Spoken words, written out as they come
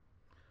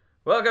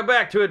Welcome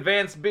back to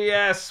Advanced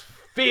BS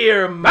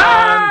Fear Month.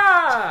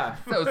 Ah!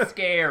 So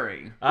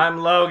scary. I'm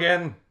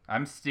Logan.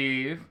 I'm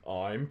Steve.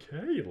 I'm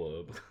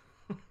Caleb.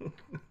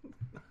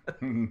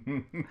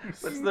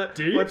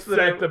 What's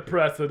the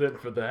precedent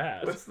for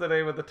that? What's the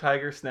name of the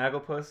tiger?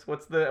 Snagglepuss.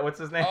 What's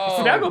his name?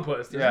 Oh,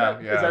 Snagglepuss, isn't yeah,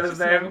 it? yeah. Is that his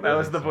name? That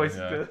was the voice.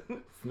 Yeah.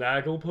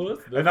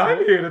 Snagglepuss? And I'm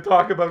here to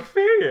talk about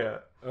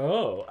fear.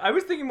 Oh. I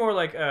was thinking more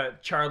like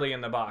Charlie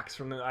in the Box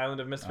from the Island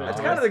of Misfits. It's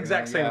Oh, kind of the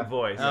exact yeah, same yeah.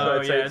 voice. Oh,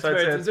 I'd yeah, say- it's, I'd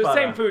say it's the spot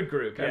same on. food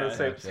group. Kind Yeah, of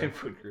the same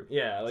food group.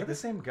 yeah, Is like it the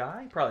same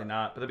guy? Probably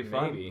not, but that'd be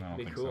fun. maybe. I don't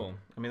Be think cool. so.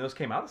 I mean, those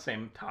came out at the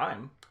same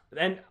time.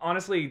 And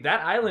honestly,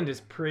 that island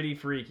is pretty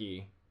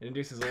freaky. It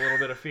induces a little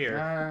bit of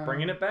fear.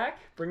 Bringing it back.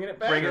 Bring Sure. it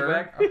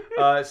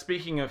back.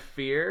 Speaking of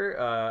fear,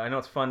 I know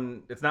it's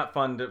fun. It's not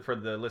fun for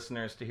the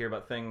listeners to hear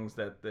about things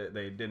that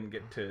they didn't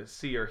get to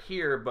see or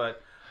hear,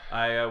 but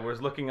I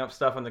was looking up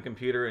stuff on the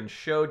computer and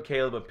showed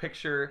Caleb a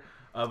picture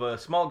of a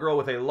small girl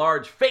with a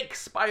large fake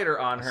spider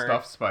on her.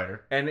 Stuffed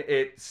spider. And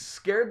it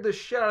scared the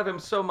shit out of him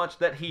so much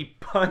that he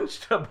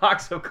punched a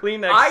box of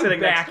Kleenex sitting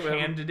next to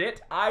him.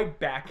 I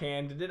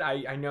backhanded it.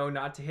 I know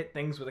not to hit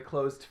things with a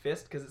closed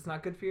fist because it's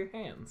not good for your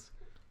hands.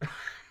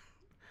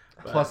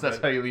 Plus, that's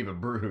how you leave a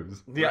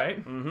bruise. Yeah.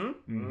 Right?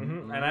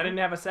 Mm-hmm. And I didn't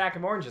have a sack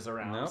of oranges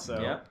around. Nope. So.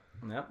 Yep.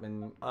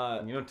 And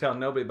you don't tell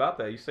nobody about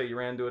that. You say you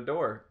ran to a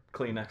door.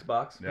 Kleenex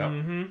box.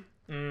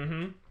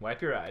 Yep.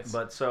 Wipe your eyes.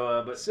 But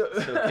so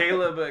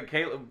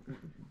Caleb.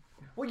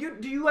 Well,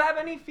 do you have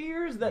any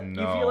fears that you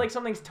No. feel like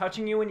something's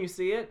touching you when you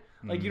see it?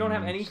 Like you don't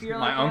have any fear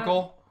like My that?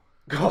 uncle.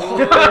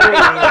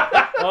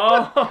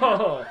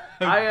 Oh,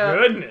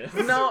 goodness.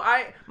 No,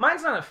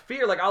 mine's not a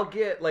fear. Like I'll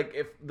get like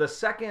if the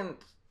second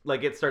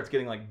like it starts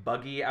getting like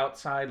buggy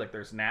outside, like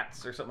there's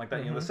gnats or something like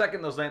that. You know, the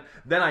second those land,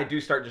 then I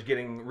do start just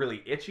getting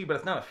really itchy. But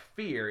it's not a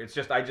fear. It's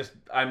just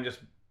I'm just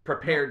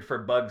prepared for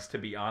bugs to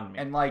be on me.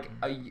 And like,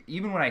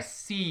 even when I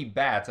see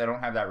bats, I don't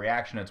have that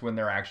reaction. It's when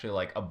they're actually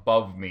like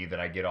above me that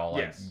I get all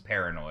like Yes.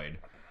 paranoid.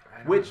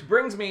 Which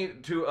brings me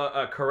to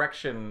a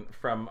correction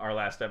from our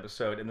last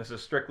episode, and this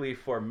is strictly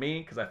for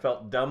me because I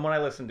felt dumb when I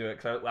listened to it.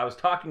 Because I was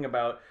talking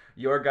about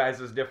your guys'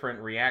 different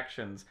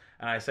reactions,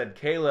 and I said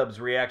Caleb's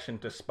reaction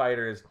to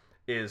spiders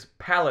is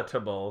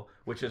palatable,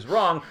 which is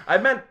wrong. I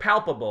meant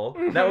palpable.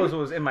 That was what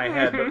was in my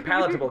head, but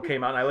palatable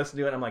came out, and I listened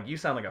to it, and I'm like, you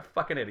sound like a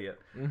fucking idiot.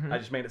 I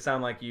just made it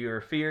sound like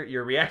your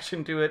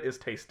reaction to it is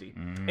tasty.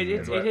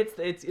 It's crisp.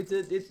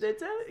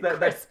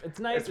 It's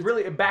nice. It's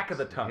really back of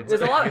the tongue.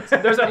 There's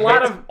a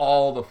lot of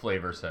all the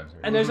flavor sensors.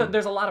 and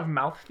there's a lot of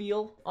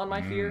mouthfeel on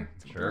my fear.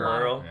 sure.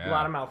 A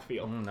lot of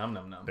mouthfeel. Num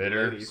num num.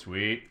 Bitter, Ladies.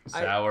 sweet,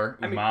 sour,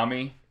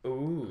 umami.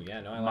 Ooh,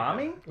 yeah, no, I like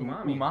Mommy? that.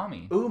 Umami.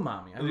 Umami. Ooh,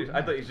 mommy.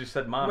 I thought you just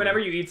said mommy. Whenever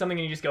you eat something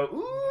and you just go,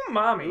 ooh,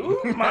 mommy. Ooh,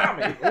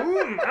 mommy.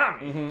 Ooh,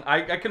 mommy.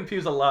 I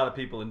confuse a lot of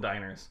people in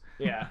diners.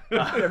 Yeah.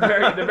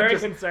 They're very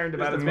concerned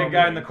about There's his a big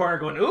guy in well-being. the corner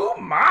going, ooh,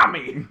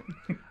 mommy.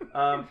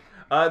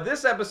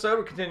 This episode,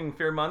 we're continuing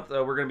Fear Month.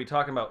 We're going to be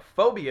talking about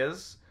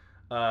phobias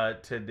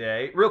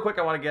today. Real quick,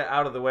 I want to get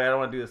out of the way. I don't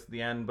want to do this at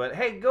the end, but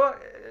hey, go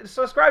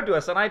subscribe to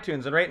us on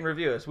iTunes and rate and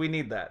review us. We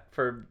need that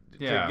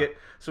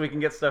so we can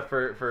get stuff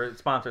for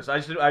sponsors.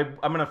 I'm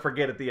going to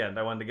forget at the end.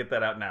 I wanted to get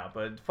that out now,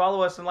 but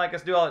follow us and like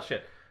us, do all that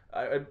shit.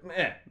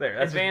 There.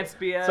 That's Advanced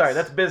BS. Sorry,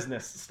 that's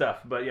business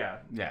stuff, but yeah.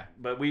 Yeah.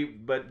 But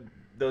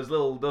those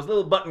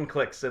little button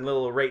clicks and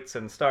little rates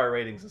and star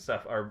ratings and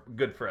stuff are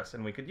good for us,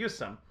 and we could use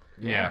some.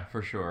 Yeah,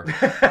 for sure.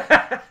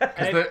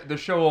 Because the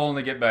show will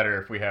only get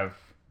better if we have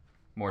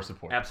more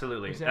support.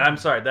 Absolutely. Exactly. I'm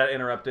sorry that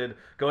interrupted.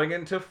 Going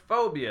into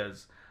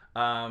phobias.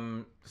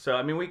 So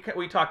I mean,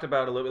 we talked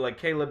about a little bit. Like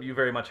Caleb, you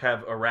very much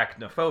have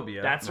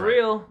arachnophobia. That's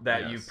real.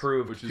 that you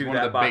proved which is to one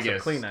that of the box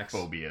biggest of Kleenex.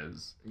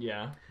 phobias.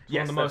 Yeah.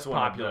 Yes, One of the that's most one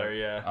of popular, the-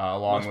 yeah.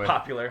 Along Most with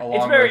popular.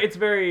 It's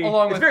very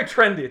along It's with very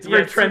trendy. It's a yeah,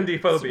 very it's trendy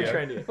super phobia.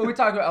 trendy. Well, we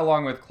talked about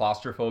along with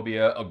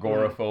claustrophobia,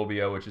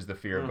 agoraphobia, which is the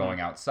fear of going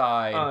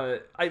outside.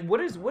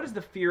 What is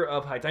the fear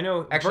of heights? I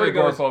know Actually,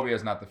 vertigo is, agoraphobia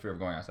is not the fear of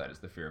going outside; it's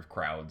the fear of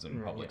crowds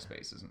and public yeah.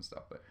 spaces and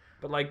stuff.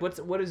 but like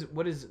what is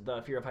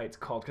the fear of heights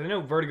called? Because I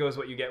know vertigo is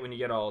what you get when you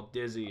get all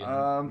dizzy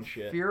and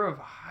shit. Fear of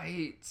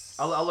heights.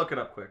 I'll look it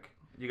up quick.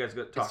 You guys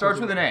go. It Talk. starts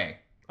with an A,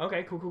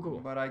 Okay,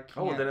 cool. but I can't.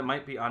 Oh, then it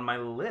might be on my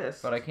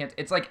list. But I can't.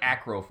 It's like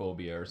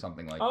acrophobia or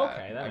something like that.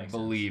 Okay, that I makes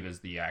believe is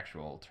the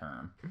actual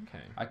term.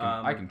 Okay.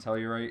 I can tell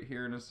you right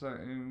here in a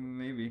second.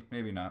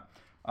 Maybe not.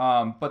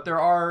 But there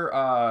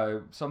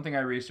are something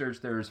I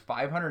researched. There's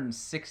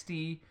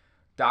 560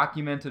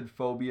 documented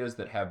phobias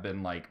that have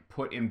been like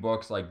put in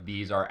books. Like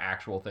these are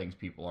actual things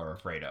people are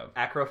afraid of.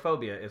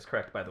 Acrophobia is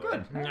correct, by the way.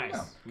 Good.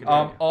 Nice.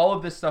 Continue. All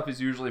of this stuff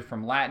is usually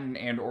from Latin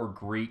and or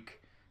Greek.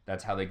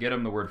 That's how they get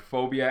them. The word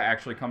phobia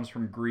actually comes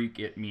from Greek.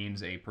 It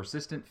means a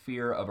persistent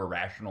fear of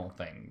irrational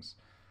things.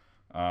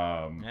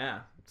 Yeah.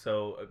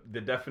 So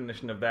the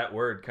definition of that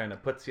word kind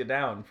of puts you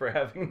down for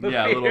having the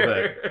Yeah, a fear. little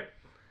bit.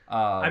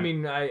 I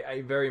mean,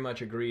 I very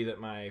much agree that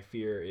my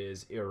fear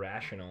is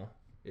irrational.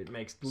 It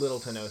makes little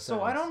to no sense.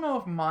 So I don't know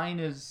if mine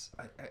is.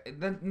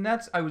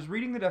 I was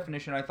reading the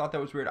definition. I thought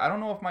that was weird. I don't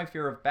know if my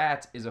fear of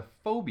bats is a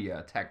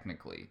phobia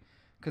technically,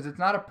 because it's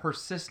not a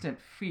persistent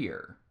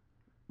fear.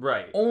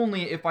 Right.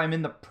 Only if I'm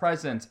in the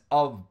presence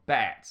of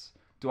bats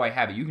do I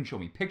have it. You can show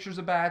me pictures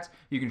of bats.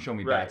 You can show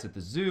me bats at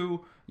the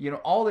zoo.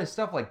 All this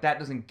stuff like that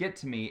doesn't get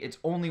to me. It's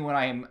only when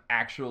I am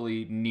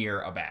actually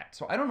near a bat.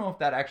 So I don't know if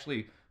that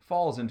actually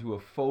falls into a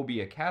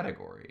phobia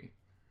category.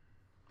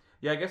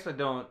 Yeah, I guess I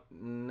don't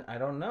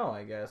know,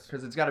 I guess.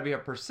 Because it's got to be a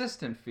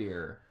persistent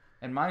fear.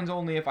 And mine's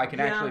only if I can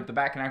if the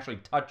bat can actually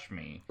touch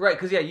me. Right,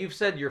 because you've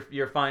said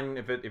you're fine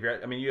if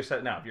you're. I mean, you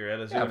said if you're at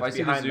a zoo. Yeah, if I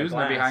see the zoos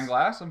and they're behind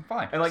glass, I'm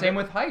fine. And same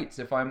with heights.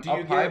 If I'm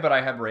up high but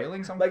I have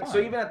railings, I'm fine. So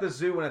even at the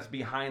zoo when it's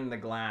behind the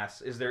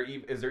glass, is there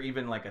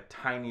even like a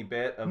tiny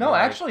bit of? No,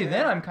 actually,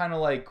 then I'm kind of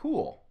like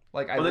cool.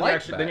 Like I like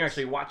bats. Then you're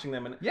actually watching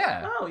them and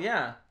yeah. Oh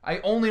yeah. I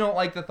only don't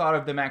like the thought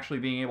of them actually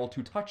being able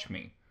to touch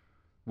me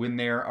when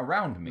they're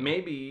around me.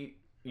 Maybe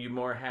you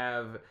more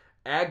have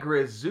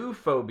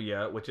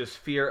arachnophobia, which is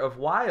fear of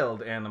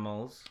wild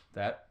animals.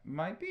 That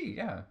might be,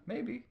 yeah,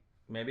 maybe.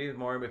 Maybe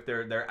more if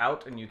they're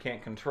out and you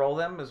can't control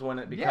them is when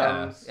it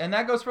becomes. Yeah, and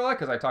that goes for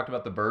because I talked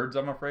about the birds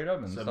I'm afraid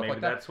of and stuff like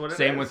that. That's what it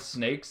Same is. with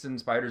snakes and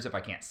spiders. If I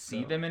can't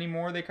see them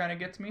anymore, they kind of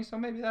get to me. So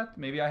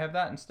maybe I have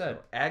that instead.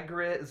 So,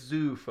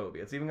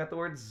 arachnophobia. It's even got the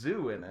word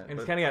zoo in it. And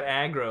it's kind of got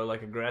aggro,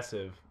 like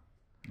aggressive.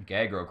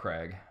 Gaggro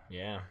crag.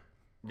 Yeah.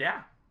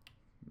 Yeah.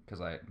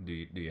 Because do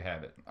you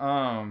have it?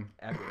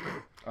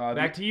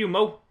 Back to you,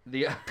 Mo.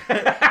 Hey,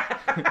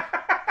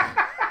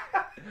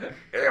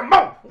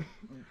 Mo!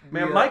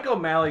 Man, Mike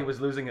O'Malley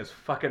was losing his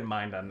fucking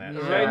mind on that.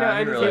 Yeah,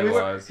 he really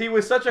was. He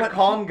was such a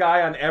calm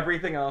guy on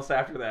everything else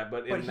after that,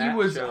 but he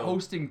was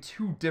hosting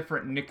 2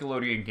 different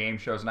Nickelodeon game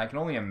shows, and I can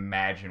only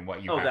imagine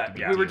what you have to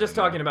be. We were just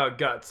talking about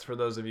guts, for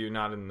those of you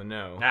not in the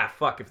know.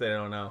 Fuck if they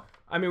don't know.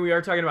 I mean, we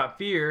are talking about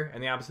fear,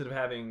 and the opposite of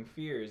having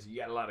fear is you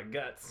got a lot of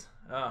guts.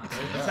 Oh,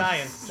 there's the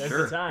tie-in.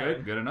 There's the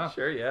tie-in. Good enough.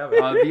 Sure, yeah.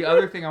 The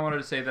other thing I wanted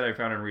to say that I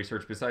found in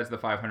research, besides the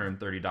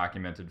 530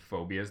 documented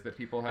phobias that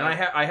people have, and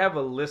I have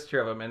a list here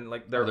of them, and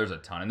like there's a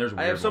ton, and there's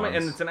weird I have so many,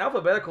 ones. and it's an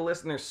alphabetical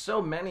list, and there's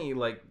so many,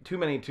 like too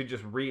many to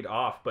just read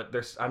off. But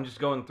I'm just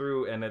going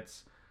through, and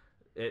it's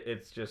just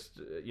it's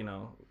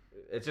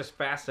just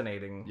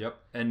fascinating. Yep,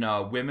 and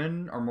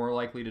women are more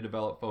likely to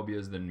develop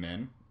phobias than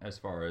men, as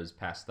far as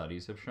past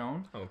studies have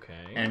shown.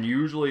 Okay. And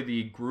usually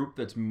the group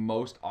that's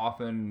most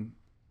often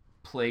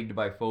plagued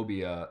by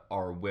phobia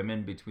are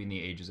women between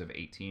the ages of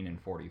 18 and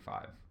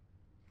 45.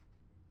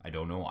 I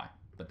don't know why,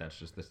 but that's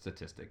just the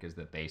statistic, is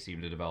that they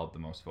seem to develop the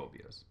most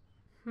phobias.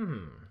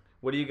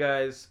 What do you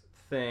guys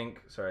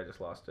think? Sorry, I just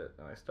lost it,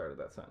 and I started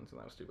that sentence, and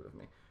that was stupid of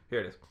me.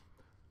 Here it is.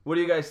 What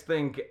do you guys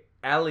think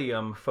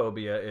allium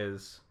phobia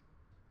is?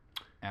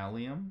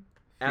 Allium?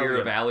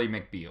 Fear of Ally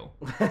McBeal.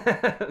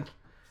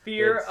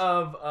 Fear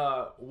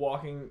of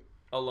walking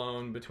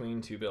alone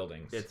between 2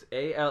 buildings. It's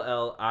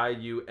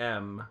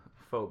ALLIUM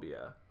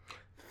phobia.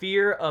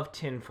 Fear of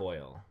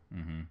tinfoil.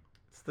 Mm-hmm.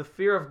 It's the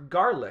fear of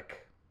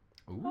garlic.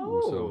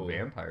 Ooh, so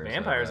vampires.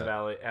 Vampires have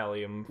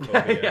allium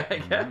phobia. Yeah, I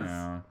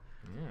guess.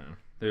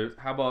 Yeah.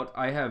 How about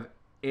I have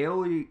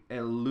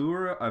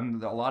allura? A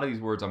lot of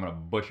these words I'm gonna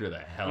butcher the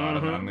hell out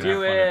of. I'm gonna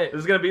Do it. This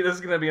is gonna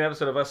be an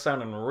episode of us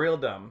sounding real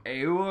dumb.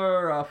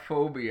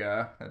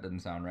 Aerophobia. That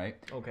doesn't sound right.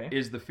 Okay.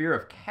 Is the fear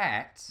of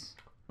cats.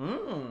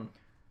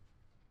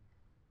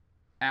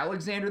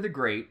 Alexander the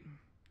Great,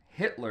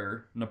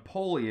 Hitler,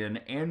 Napoleon,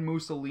 and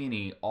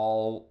Mussolini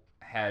all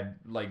had,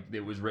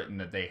 it was written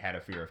that they had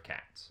a fear of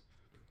cats.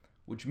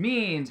 Which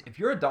means, if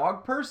you're a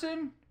dog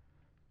person,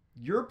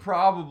 you're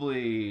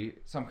probably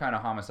some kind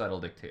of homicidal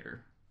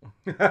dictator.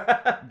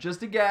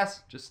 Just a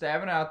guess. Just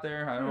stabbing out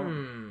there. I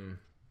don't...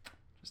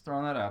 Just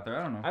throwing that out there.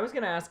 I don't know. I was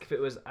going to ask if it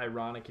was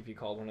ironic if you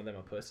called one of them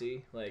a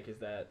pussy. Is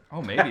that...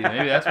 Oh, maybe.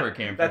 Maybe that's where it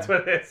came from. That's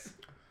what it is.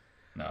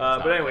 No,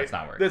 but anyway, it's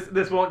not working.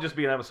 This won't just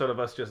be an episode of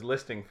us just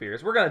listing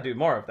fears. We're gonna do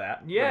more of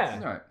that. Yeah.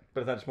 All right.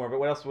 But it's not just more.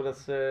 But what else?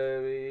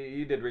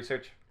 You did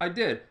research? I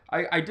did.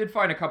 I did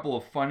find a couple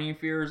of funny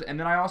fears, and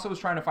then I also was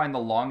trying to find the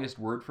longest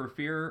word for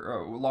fear,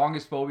 or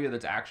longest phobia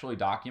that's actually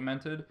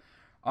documented.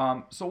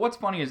 So what's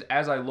funny is,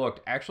 as I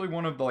looked, actually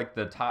one of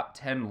the top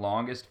 10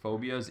 longest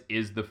phobias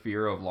is the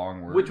fear of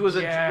long words. Which was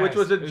a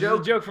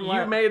joke from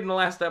you made in the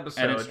last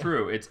episode. And it's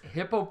true. It's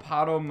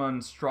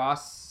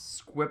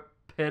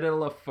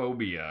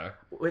hippopotomonstrophobia,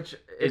 which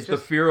is the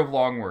fear of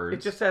long words.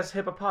 It just has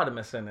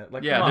hippopotamus in it.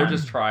 Yeah, they're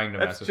just trying to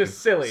mess with you. That's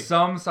just silly.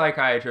 Some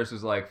psychiatrist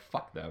was like,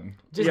 fuck them.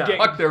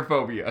 Fuck their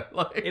phobia.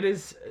 It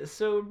is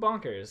so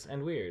bonkers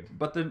and weird.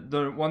 But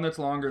the one that's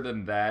longer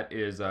than that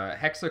is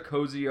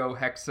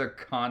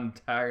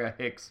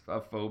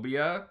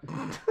hexacosiohexacontagophobia,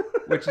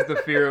 which is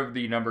the fear of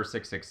the number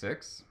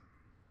 666.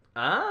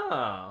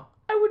 Oh.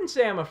 I wouldn't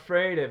say I'm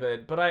afraid of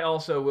it, but I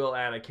also will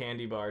add a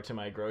candy bar to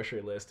my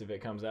grocery list if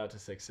it comes out to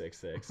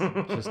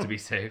 666. Just to be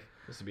safe.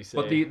 Just to be safe.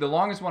 But the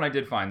longest one I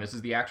did find, this is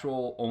the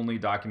actual only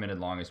documented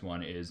longest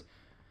one, is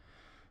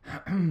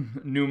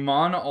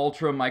Pneumon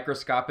ultra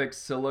microscopic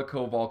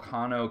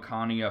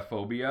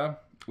silicovolcanoconiophobia,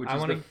 which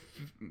is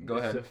go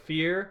ahead. It's the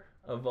fear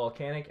of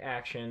volcanic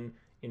action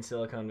in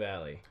Silicon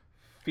Valley.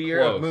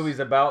 Fear of movies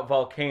about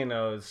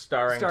volcanoes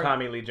starring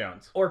Tommy Lee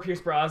Jones. Or Pierce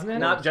Brosnan.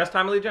 Not just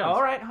Tommy Lee Jones.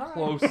 All right.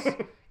 Close.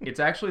 It's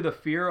actually the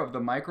fear of the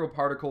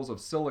microparticles of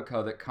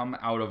silica that come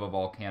out of a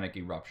volcanic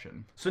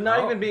eruption. So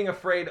not even being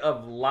afraid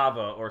of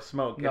lava or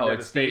smoke. No, and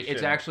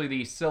it's actually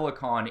the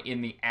silicon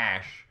in the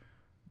ash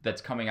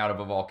that's coming out of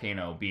a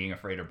volcano, being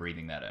afraid of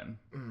breathing that in.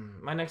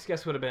 My next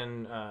guess would have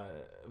been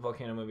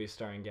volcano movies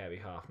starring Gabby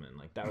Hoffman.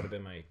 Like that would have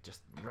been my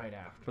just right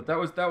after. But that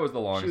was the longest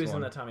one. She was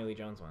in the Tommy Lee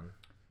Jones one.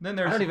 Then I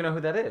there's don't even know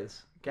who that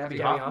is. Gabby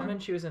Hoffman.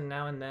 She was in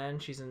Now and Then.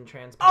 She's in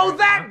Transparent. Oh,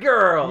 that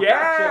girl!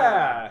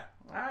 Yeah.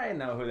 Gotcha. I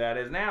know who that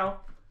is now.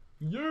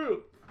 Yeah.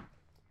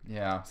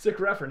 Yeah. Sick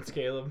reference,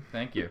 Caleb.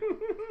 Thank you.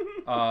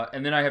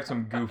 And then I have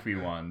some goofy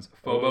ones.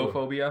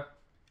 Phobophobia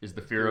is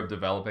the fear of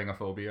developing a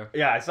phobia.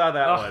 Yeah, I saw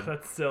that one.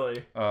 That's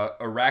silly.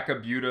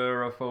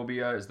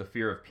 Arachabutyrophobia is the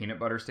fear of peanut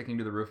butter sticking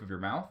to the roof of your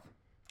mouth.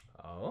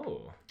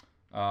 Oh.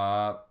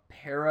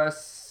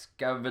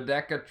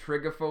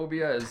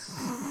 Parascavidecatrigophobia is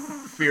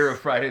fear of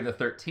Friday the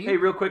 13th. Hey,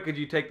 real quick, could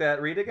you take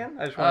that read again?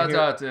 I just want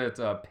to hear. It's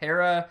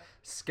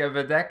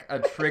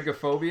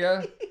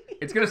parascavidecatrigophobia.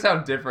 It's gonna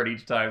sound different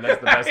each time. That's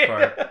the best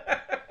part.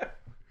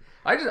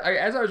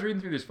 As I was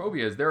reading through these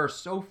phobias, there are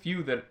so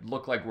few that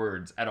look like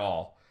words at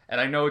all. And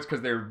I know it's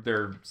because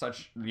they're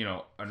such,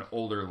 an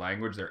older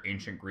language. They're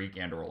ancient Greek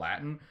and or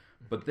Latin.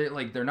 But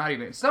they're not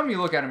even... Some you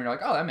look at them and you're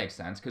like, oh, that makes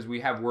sense. Because we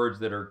have words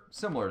that are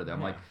similar to them.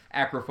 Yeah. Like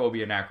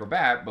acrophobia and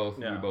acrobat. We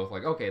Yeah. both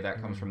like, okay, that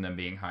comes from them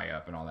being high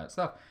up and all that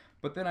stuff.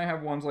 But then I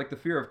have ones like the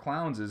fear of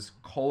clowns is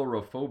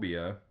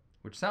choleraphobia,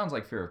 which sounds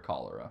like fear of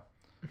cholera.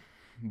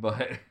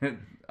 But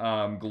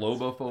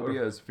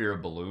globophobia is fear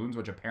of balloons,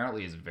 which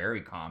apparently is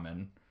very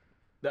common.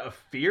 The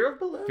fear of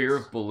balloons? Fear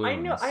of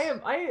balloons. I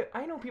know.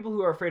 I know people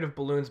who are afraid of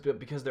balloons, but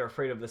because they're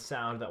afraid of the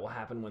sound that will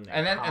happen when they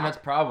and pop. that's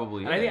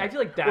probably And I feel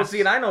like that's. Well,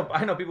 see, and I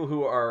know people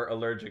who are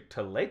allergic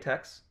to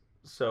latex,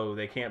 so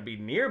they can't be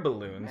near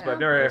balloons. Yeah, but I've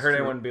never that's heard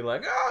true. anyone be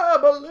like,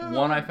 balloon.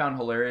 One I found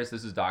hilarious.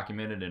 This is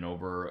documented in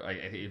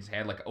it's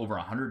had like over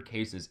 100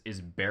 cases.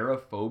 Is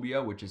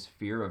barophobia, which is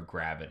fear of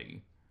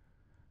gravity.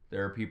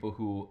 There are people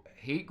who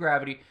hate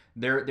gravity.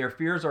 Their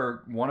fears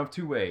are one of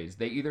two ways.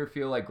 They either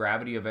feel like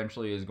gravity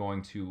eventually is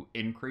going to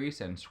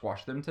increase and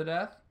squash them to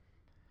death,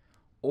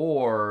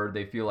 or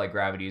they feel like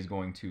gravity is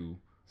going to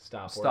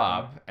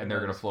stop and they're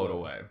going to float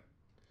away.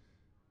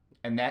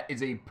 And that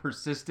is a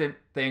persistent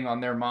thing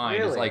on their mind.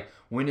 Really? It's like,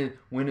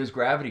 when is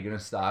gravity going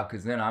to stop?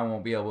 Because then I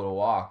won't be able to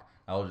walk.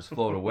 I'll just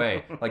float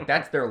away. Like,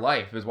 that's their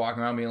life, is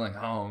walking around being like,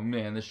 oh,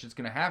 man, this shit's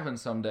going to happen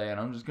someday, and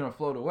I'm just going to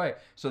float away.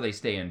 So they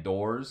stay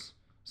indoors.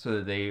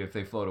 So that if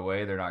they float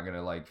away, they're not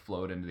gonna like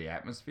float into the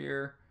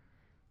atmosphere.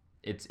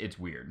 It's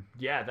weird.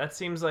 Yeah, that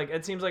seems like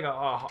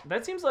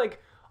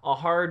a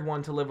hard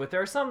one to live with.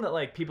 There are some that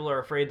like people are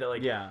afraid that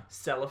like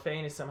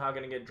cellophane is somehow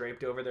gonna get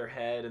draped over their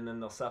head and then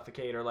they'll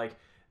suffocate, or like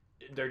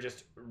they're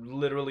just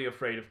literally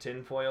afraid of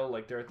tinfoil.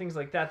 Like there are things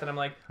like that I'm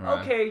like,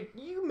 okay,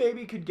 you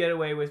maybe could get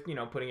away with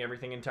putting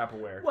everything in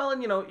Tupperware. Well,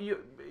 and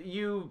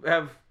you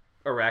have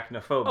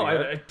arachnophobia. Oh, I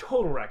have a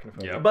total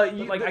arachnophobia. Yeah. But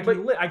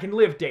I can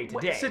live day to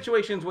day.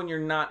 Situations when you're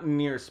not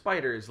near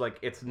spiders, like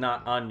it's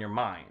not on your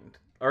mind,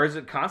 or is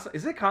it constant?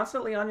 Is it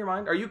constantly on your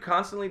mind? Are you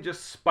constantly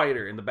just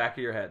spider in the back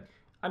of your head?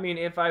 I mean,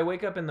 if I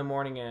wake up in the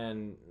morning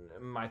and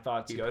my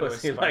thoughts go to a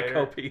Pussy spider.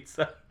 like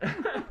pizza.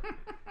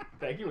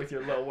 Thank you with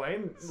your Lil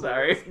Wayne.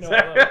 Sorry. No,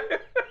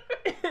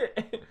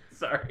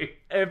 Sorry.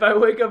 If I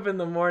wake up in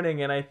the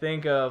morning and I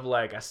think of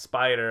like a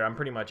spider, I'm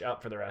pretty much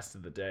up for the rest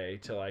of the day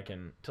till I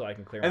can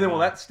clear. And then will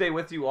that stay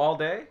with you all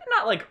day?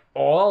 Not like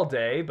all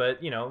day,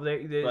 but they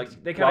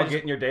Like kind while of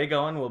getting your day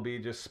going will be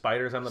just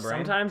spiders on the brain.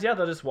 Sometimes, yeah,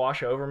 they'll just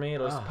wash over me.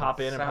 It'll just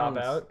pop in and pop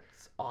out.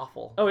 It's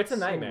awful. Oh, it's a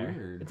So nightmare.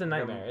 weird. It's a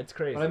nightmare. It's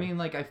crazy. But I mean,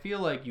 like, I feel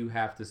like you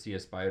have to see a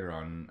spider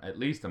on at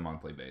least a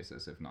monthly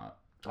basis, if not.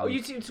 oh,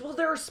 you see, well,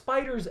 there are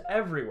spiders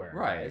everywhere.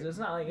 Right. Guys. It's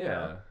not like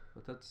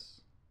But that's.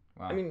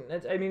 Wow. I mean,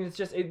 it's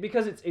just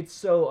because it's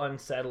so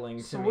unsettling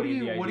to So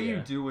me. what do you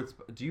do with?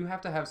 Do you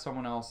have to have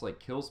someone else like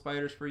kill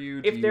spiders for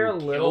you? If they're you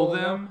little,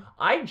 kill them,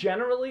 I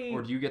generally.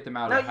 or do you get them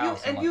out Now of the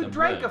house? you let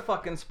drank them a live?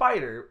 fucking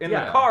spider in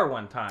Yeah. the car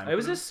one time. It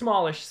was a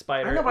smallish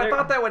spider. I know, but I They're-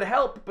 thought that would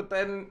help. But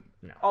then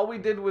No. all we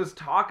did was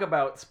talk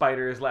about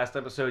spiders last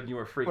episode, and you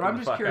were freaking. But I'm the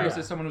just fuck curious, out.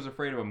 as someone who's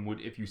afraid of them,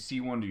 if you see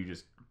one, do you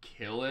just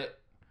kill it?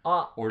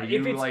 Or do if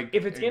you, it's, like,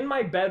 if it's in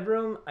my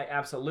bedroom, I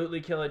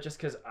absolutely kill it just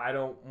because I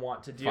don't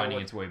want to deal Finding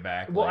with. its way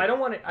back. Well, like, I don't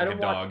want it. I like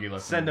don't a want. dog, you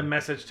left Send a them-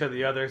 message to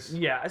the others.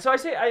 Yeah, so I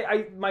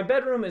say my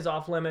bedroom is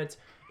off limits.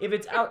 If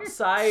it's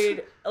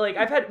outside, like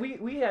I've had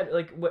we had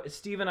like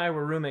Steve and I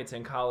were roommates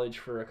in college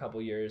for a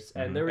couple years,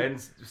 and there were And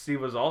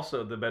Steve was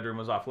also, the bedroom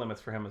was off limits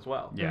for him as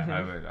well. Yeah,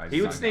 Mm-hmm.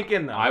 He would sneak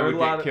in though. I There would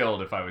was a lot get of-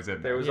 killed if I was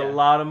in there. There was Yeah. a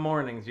lot of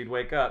mornings you'd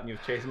wake up and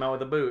you'd chase him out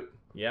with a boot.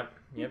 Yep.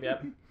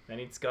 Then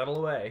he'd scuttle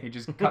away. He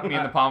just cut me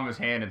in the palm of his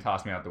hand and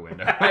tossed me out the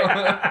window.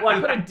 I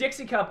put a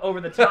Dixie cup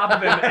over the top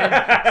of him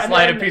and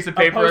Slide a then piece of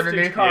paper postage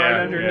underneath? card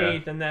Yeah,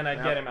 underneath, and then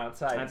I'd get him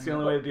outside. That's the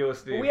only way to deal with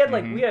Steve. We had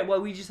like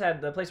we just had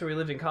the place where we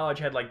lived in college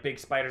had like big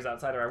spiders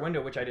outside of our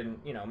window, which I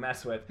didn't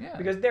mess with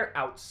because they're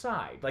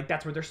outside. Like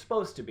that's where they're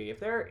supposed to be. If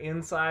they're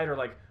inside or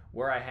like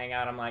where I hang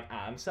out, I'm like,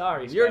 I'm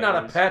sorry, You're not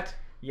a spiders." pet.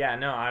 Yeah,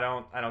 no, I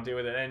don't deal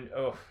with it. And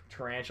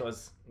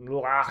tarantulas.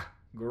 Blah.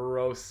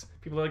 gross.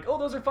 People are like, oh,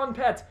 those are fun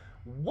pets.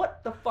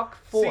 What the fuck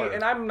for? See,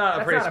 and I'm not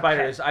That's afraid not of a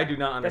spiders. pet. I do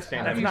not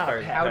understand that's having not a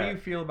spiders. pet. How do you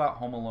feel about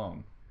Home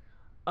Alone?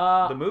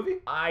 The movie?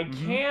 I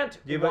can't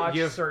watch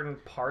certain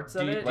parts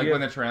of it. Like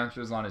when the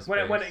tarantula's on his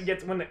face.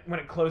 When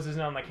it closes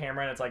in on the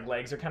camera and its like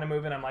legs are kind of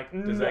moving, I'm like,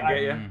 Does that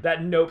get you? That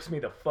nopes me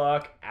the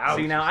fuck out.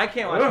 See, now I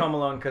can't watch Home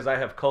Alone because I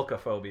have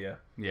colcophobia.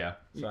 Yeah.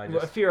 So I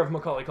A fear of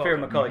Macaulay Culkin. fear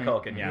of Macaulay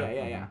Culkin. Yeah.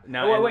 Yeah.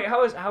 Now, Oh, wait,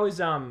 how is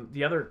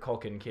the other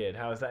Culkin kid?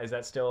 How is that? Is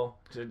that still?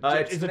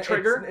 Is it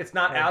trigger? It's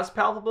not as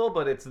palpable,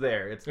 but it's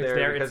there. It's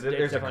there because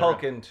there's a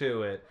Culkin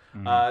to it.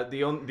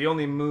 The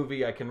only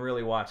movie I can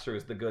really watch through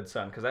is The Good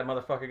Son because that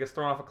motherfucker gets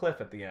thrown off a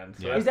cliff at the end.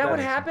 So Yeah. Is that what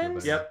that's-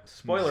 happens? Yep.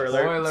 Spoiler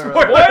alert.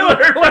 Spoiler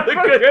for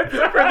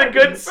the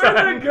good son.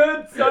 For the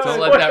good son. Don't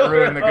let that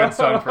ruin the good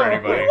son for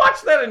anybody. We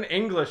watched that in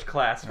English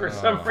class for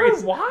some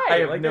reason. why? I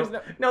have Like, no,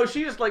 there's no.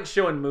 She just likes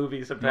showing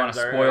movies You want sometimes.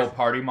 to spoil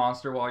Party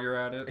Monster while you're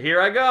at it?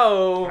 Here I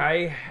go.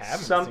 I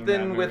haven't Something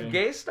seen that with movie.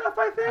 gay stuff.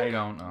 I think. I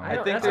don't know. I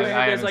think that's there's- what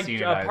I there's haven't like seen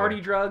it either.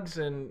 party drugs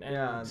and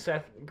Yeah.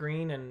 Seth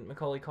Green and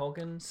Macaulay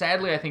Culkin.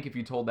 Sadly, I think if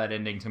you told that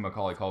ending to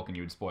Macaulay Culkin,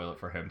 you would spoil it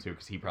for him too,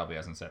 because he probably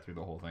hasn't sat through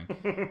the whole thing.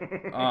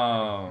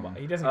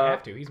 He doesn't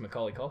have to. He's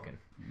Macaulay Culkin.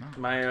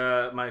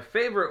 My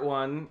favorite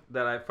one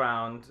that I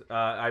found.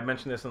 I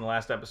mentioned this in the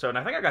last episode, and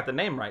I think I got the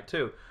name right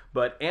too.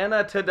 But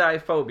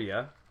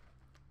arachnophobia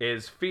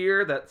is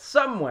fear that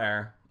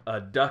somewhere a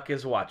duck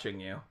is watching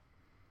you.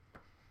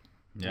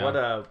 Yeah.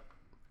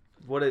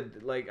 What a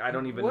like I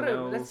don't even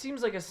know. That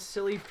seems like a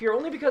silly fear,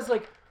 only because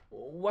like,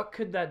 what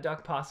could that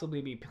duck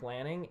possibly be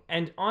planning?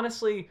 And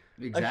honestly,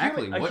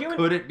 Exactly. a What human-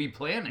 could it be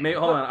planning? Maybe,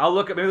 hold on, I'll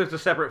look at. Maybe there's a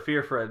separate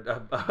fear for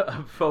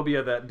a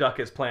phobia that duck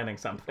is planning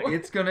something.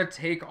 It's gonna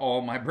take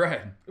all my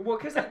bread. Well,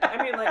 because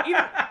I mean, like,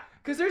 even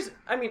because there's,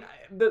 I mean,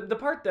 the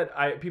part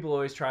that people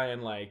always try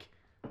and like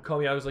call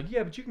me out was like,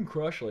 yeah, but you can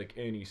crush like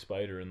any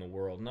spider in the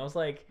world, and I was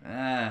like,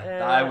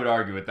 I would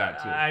argue with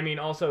that too. I mean,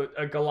 also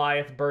a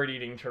Goliath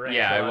bird-eating tarantula.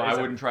 Yeah, I is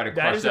a- wouldn't try to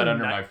that crush is that a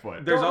under ni- my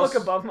foot. There's Don't also-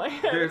 look above my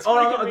head. There's, It's oh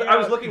freaking no, me I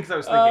was out. looking because I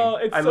was thinking. Oh,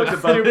 it's I so looked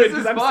above. stupid, This is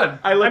because I'm fun.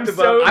 I looked I'm above.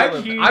 so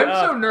I'm keyed so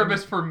up.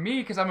 nervous for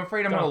me because I'm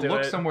afraid I'm Don't gonna do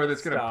look it. somewhere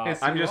that's gonna Stop.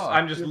 piss I'm you just off.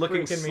 I'm just You're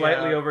looking freaking me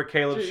slightly out. over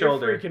Caleb's You're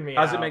shoulder. freaking me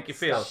How's it out. make you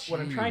feel? Stop. What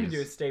I'm trying to do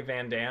Jeez. is stay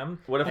Van Damme.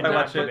 What if and I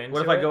not watch give it? What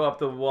if into I go up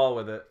the wall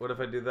with it? What if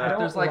I do I that? don't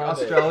There's like love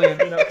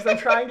Australian- it, because I'm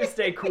trying to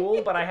stay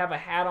cool, but I have a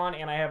hat on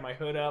and I have my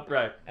hood up.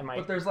 Right. And my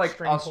But there's like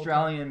string pulled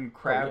Australian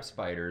crab yeah.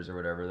 spiders or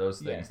whatever, those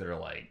things Yeah. that are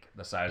like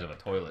the size of a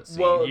toilet seat.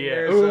 Well, Yeah.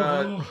 there's Ooh.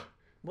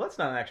 well, it's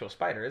not an actual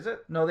spider, is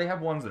it? No, they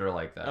have ones that are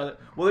like that.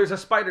 Well, there's a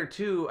spider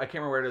too. I can't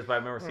remember where it is, but I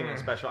remember seeing it in a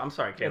special. I'm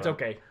sorry, Caleb. It's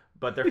okay.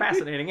 But they're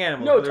fascinating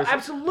animals. No, But it's there's-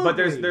 absolutely.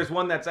 But there's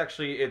one that's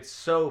actually it's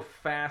so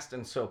fast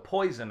and so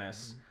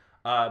poisonous.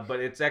 But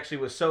it's actually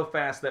was so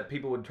fast that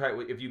people would try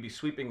if you'd be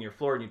sweeping your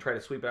floor and you try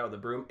to sweep it out with the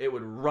broom, it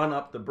would run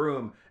up the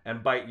broom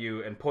and bite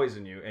you and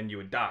poison you, and you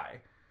would die.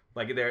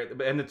 Like there,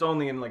 and it's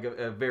only in like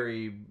a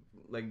very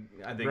like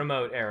I think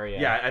Remote area.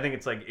 Yeah, I think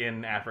it's like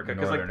in Africa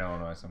because Northern like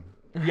Illinois. Some.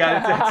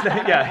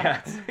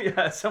 yeah,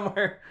 it's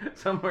somewhere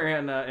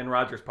in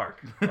Rogers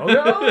Park, Oh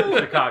no!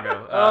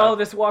 Chicago. Oh,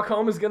 this walk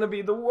home is gonna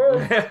be the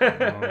worst.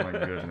 Oh my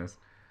goodness.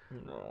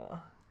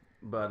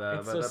 But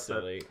It's so that's it.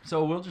 silly.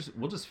 So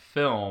we'll just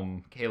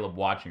film Caleb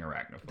watching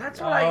Arachnophobia. That's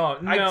what Oh,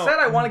 I no. said.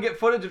 I want to get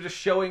footage of just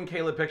showing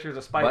Caleb pictures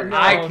of But spiders.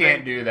 I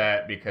can't do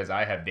that because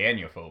I have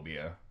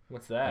Daniophobia,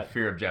 What's the that?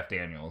 fear of Jeff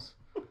Daniels.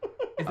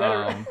 Is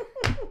that Um,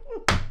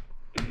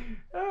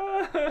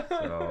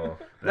 so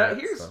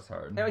that's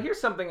hard. Now here's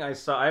something I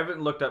saw. I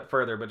haven't looked up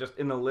further, but just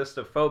in the list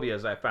of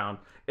phobias I found,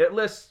 it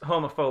lists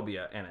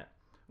homophobia in it,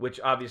 which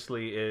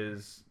obviously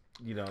is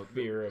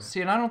fear of?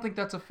 See, and I don't think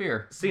that's a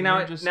fear. See, now-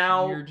 You're just,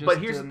 now- you're just but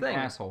here's the an thing.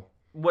 asshole.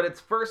 what it's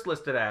first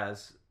listed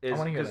as is I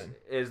wanna hear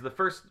is the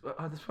first. Oh,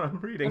 that's what I'm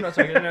reading. No,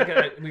 sorry. No,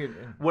 okay, weird.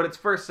 What it's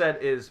first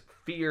said is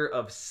fear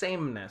of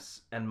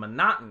sameness and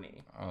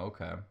monotony, Oh,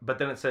 okay. but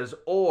then it says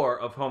or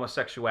of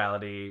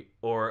homosexuality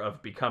or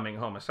of becoming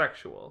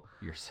homosexual.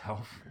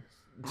 Yourself.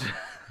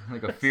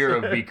 Like a fear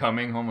of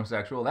becoming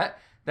homosexual.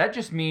 That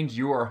just means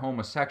you are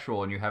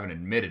homosexual and you haven't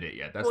admitted it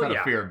yet. That's Well, not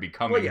yeah. a fear of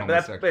becoming Well, yeah, but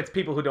homosexual. it's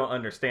people who don't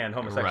understand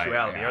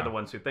homosexuality yeah. are the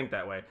ones who think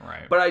that way.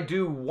 Right. But I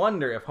do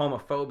wonder if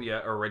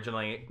homophobia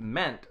originally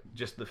meant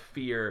just the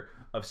fear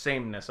of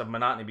sameness, of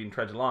monotony being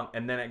trudged along,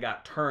 and then it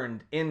got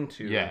turned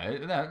into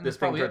that's this thing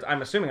probably towards. it.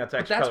 I'm assuming that's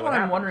But actually that's probably what I'm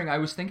happened. wondering. I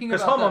was thinking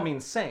Because about homo that.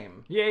 means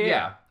same.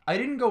 Yeah. I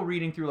didn't go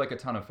reading through like a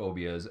ton of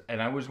phobias,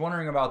 and I was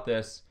wondering about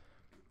this.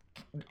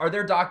 Are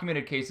there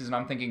documented cases, and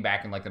I'm thinking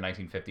back in like the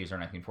 1950s or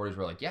 1940s,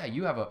 where like, yeah,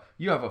 you have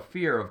a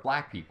fear of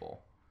black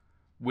people,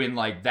 when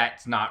like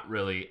that's not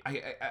really.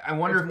 I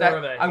wonder It's if more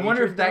of that a I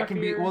wonder if hatred that than a can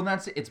be. fear? Well,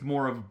 it's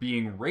more of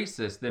being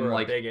racist than Or a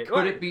like. bigot.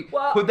 Could it be?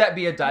 Well, could that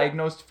be a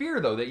diagnosed fear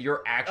though, that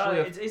you're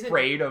actually is it-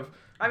 afraid of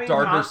I mean,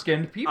 darker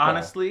skinned people?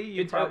 Honestly,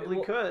 you It's, probably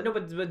well, could. No,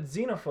 but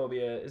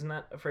xenophobia isn't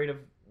that afraid of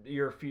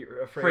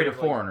afraid of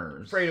like,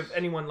 foreigners. afraid of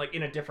anyone like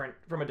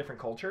from a different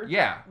culture.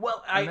 Yeah.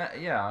 Well,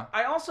 yeah.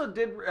 I also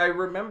did. I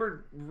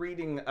remember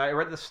reading. I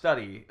read the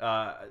study.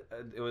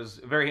 It was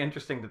very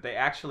interesting that they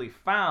actually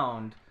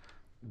found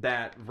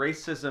that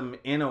racism,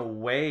 in a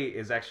way,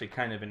 is actually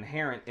kind of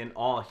inherent in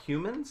all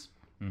humans.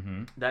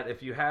 Mm-hmm. That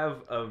if you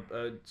have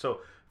so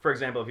for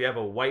example, if you have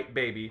a white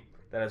baby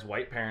that has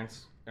white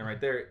parents, and right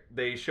there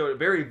they showed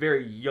very,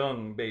 very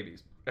young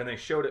babies, and they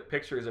showed it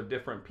pictures of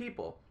different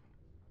people.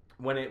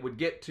 When it would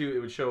get to, it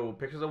would show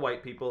pictures of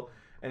white people,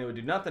 and it would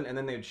do nothing, and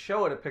then they would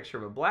show it a picture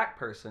of a black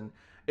person.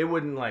 It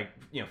wouldn't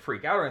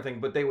freak out or anything,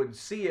 but they would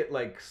see it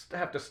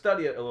have to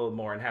study it a little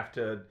more and have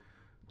to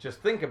just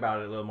think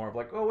about it a little more of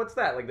like, oh, what's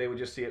that? Like they would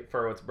just see it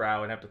furrow its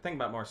brow and have to think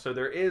about it more. So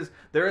there is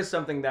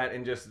something that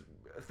in just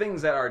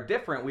things that are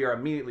different, we are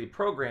immediately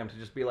programmed to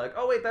just be like,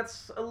 oh wait,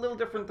 that's a little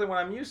different than what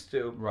I'm used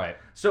to. Right.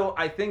 So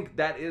I think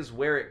that is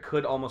where it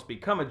could almost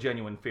become a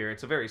genuine fear.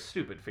 It's a very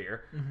stupid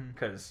fear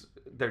because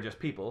they're just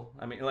people.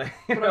 I mean, like,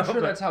 but I'm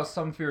sure that's how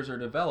some fears are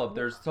developed.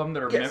 There's some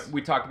that are Yes.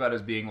 we talked about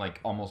as being like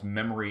almost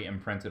memory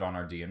imprinted on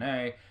our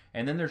DNA,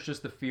 and then there's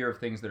just the fear of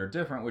things that are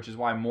different, which is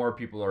why more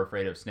people are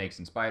afraid of snakes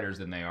and spiders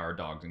than they are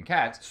dogs and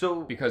cats.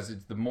 So because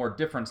it's the more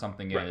different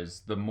something Right.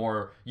 is, the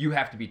more you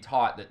have to be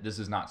taught that this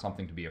is not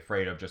something to be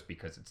afraid of just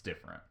because it's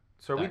different.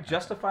 So are we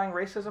justifying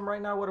racism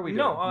right now? What are we doing?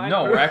 No,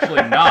 No, we're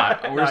actually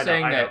not. We're I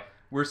know.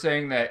 we're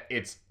saying that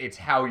it's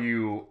how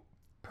you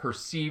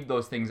perceive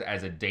those things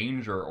as a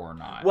danger or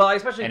not. Well, I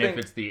especially and think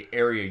if it's the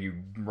area you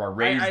are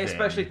raised I in.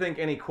 especially think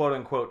any quote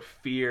unquote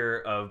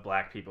fear of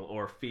black people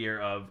or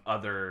fear of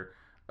other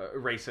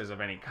races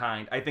of any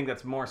kind, I think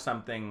that's more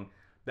something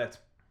that's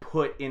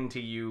put into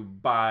you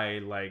by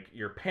like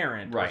your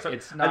parent. Right.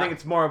 It's not, I think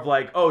it's more of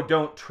like, oh,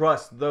 don't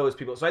trust those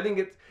people. So I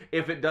think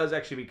if it does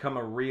actually become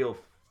a real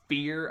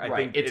fear, I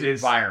think it's it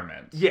is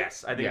environment.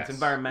 Yes, I think Yes. it's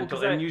environmental,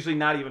 Well, 'cause and usually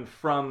not even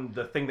from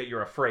the thing that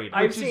you're afraid of.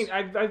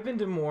 I've been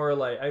to more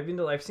like I've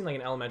seen like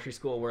an elementary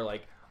school where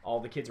like all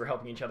the kids were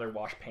helping each other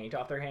wash paint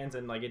off their hands,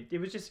 and like it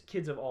was just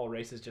kids of all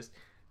races just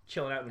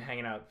chilling out and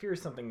hanging out. Fear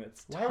is something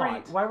that's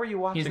taught. Why were you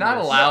watching? He's not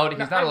this? allowed.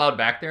 He's not allowed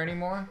back there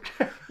anymore.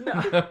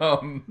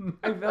 No.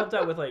 I've helped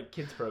out with like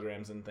kids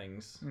programs and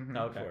things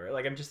Okay. before.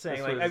 Like I'm just saying,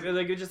 This like was- I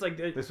like it's just like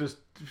This was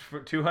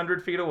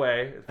 200 feet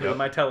away through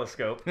my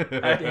telescope. damn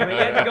it, you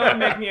had to go and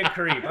make me a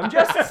creep. I'm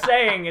just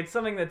saying it's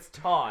something that's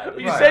taught.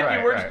 You Right, said right,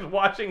 you were right. just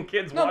watching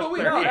kids No, wash but we-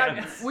 their no,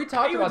 hands. we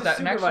talked You about were that, the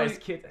and actually,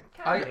 supervised kid.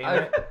 God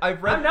damn it.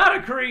 I've read I'm not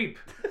a creep.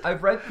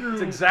 I've read through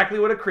It's exactly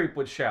what a creep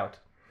would shout.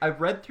 I've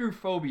read through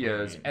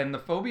phobias, and the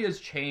phobias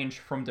change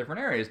from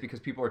different areas because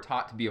people are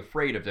taught to be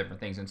afraid of different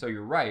things. And so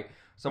you're right.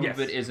 Some Yes.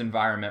 of it is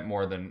environment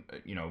more than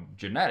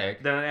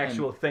genetic. Than an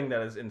actual thing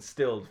that has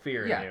instilled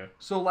fear in you.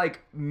 So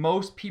like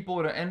most people,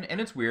 and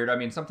it's weird. I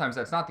mean, sometimes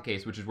that's not the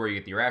case, which is where you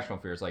get the irrational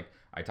fears. Like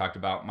I talked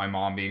about my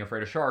mom being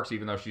afraid of sharks,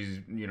 even though she's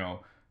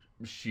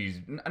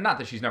not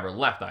that she's never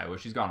left Iowa.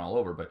 She's gone all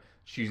over, but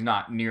she's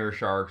not near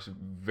sharks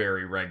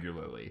very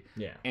regularly.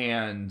 Yeah.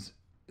 And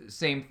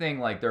same thing,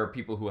 like there are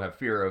people who have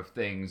fear of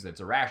things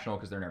that's irrational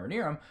because they're never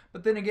near them.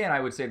 But then again, I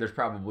would say there's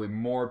probably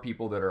more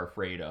people that are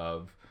afraid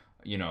of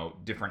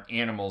different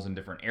animals in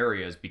different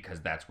areas because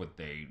that's what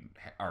they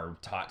are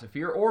taught to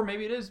fear, or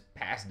maybe it is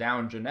passed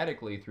down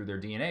genetically through their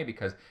DNA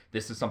because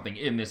this is something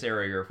in this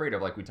area you're afraid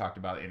of, like we talked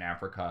about in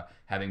Africa,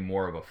 having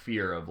more of a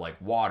fear of like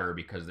water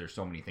because there's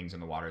so many things in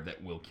the water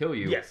that will kill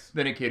you, Yes.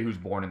 than a kid who's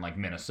born in like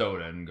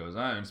Minnesota and goes,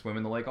 I swim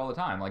in the lake all the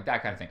time, like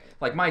that kind of thing.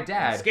 Like my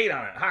dad, Skate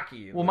on it,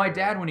 hockey. well, my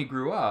dad, when he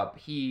grew up,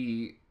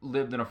 he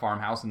lived in a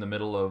farmhouse in the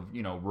middle of,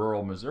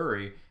 rural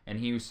Missouri, and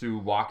he used to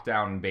walk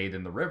down and bathe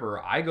in the river.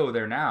 I go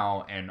there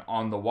now, and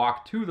on the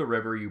walk to the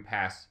river, you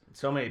pass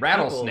so many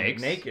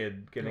rattlesnakes. people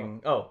naked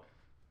getting...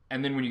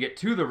 and then when you get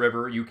to the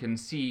river, you can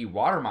see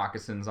water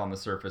moccasins on the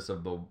surface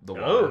of the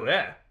water. Oh,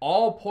 yeah.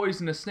 All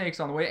poisonous snakes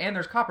on the way, and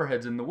there's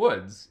copperheads in the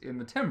woods, in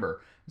the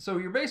timber. So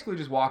you're basically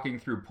just walking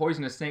through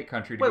poisonous snake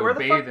country to Wait, go where the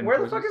bathe in fuck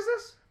poisonous... is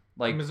this?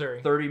 Like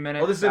Missouri. 30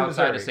 minutes this is in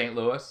outside of Missouri. St.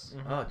 Louis.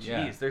 Oh, jeez.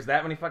 Yeah. There's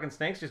that many fucking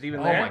snakes just even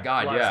Oh there? my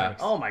god, A lot of yeah.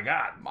 snakes. Oh my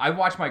god. I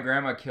watched my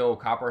grandma kill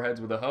copperheads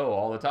with a hoe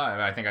all the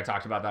time. I think I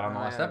talked about that on the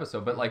last yeah.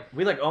 episode. But like,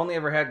 We only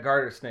ever had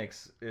garter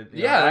snakes in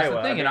that's Iowa.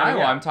 the thing. In I mean, Iowa,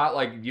 yeah. I'm taught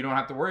like you don't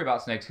have to worry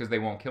about snakes because they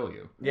won't kill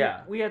you.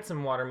 Yeah. We had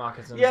some water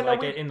moccasins Yeah, no,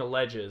 in the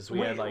ledges. We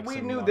had like we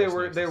some knew water there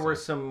were snakes there and were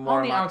stuff. some On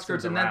more the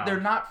outskirts, and then around. they're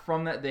not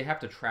from that. They have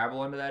to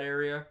travel into that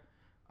area.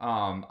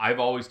 I've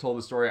always told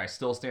the story. I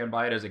still stand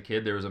by it. As a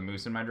kid, there was a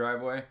moose in my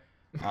driveway,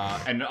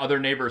 and other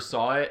neighbors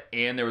saw it,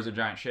 and there was a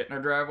giant shit in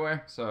our driveway.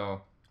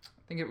 So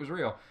I think it was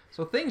real.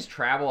 So things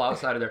travel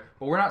outside of there,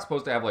 but we're not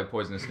supposed to have like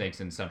poisonous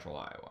snakes in central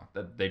Iowa.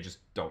 That they just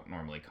don't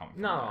normally come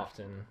from Not there.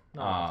 often.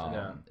 Not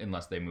often.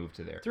 Unless they move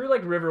to there. Through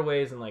like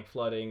riverways and like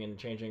flooding and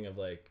changing of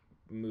like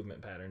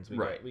movement patterns,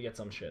 Right. we get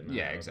some shit.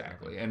 Yeah,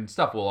 exactly. And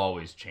stuff will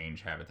always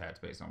change habitats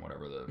based on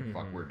whatever the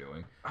fuck we're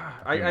doing.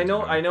 I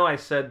know I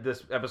said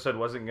this episode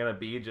wasn't gonna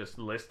be just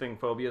listing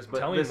phobias, but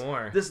Tell me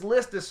more. This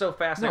list is so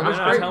fascinating. No, I'm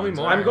no, just- tell me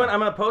more. I'm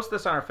gonna post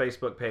this on our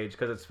Facebook page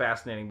because it's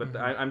fascinating. But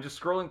I'm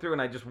just scrolling through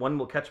and one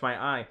will catch my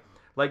eye.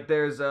 Like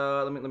there's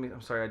let me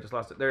I'm sorry, I just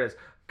lost it. There it is.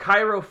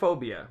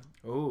 Chirophobia.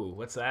 Ooh,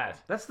 what's that?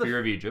 That's the Fear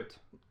of Egypt.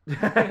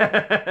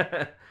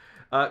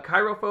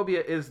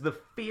 Chirophobia is the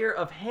fear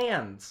of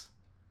hands.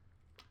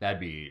 That'd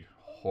be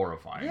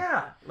horrifying.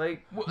 Yeah,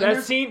 like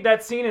That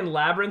scene in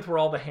Labyrinth where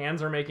all the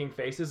hands are making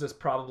faces is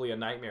probably a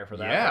nightmare for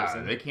that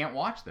person. They can't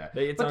watch that.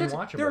 It's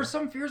unwatchable. There are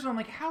some fears where I'm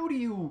like, how do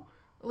you...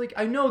 Like,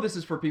 I know this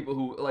is for people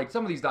who... Like,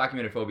 some of these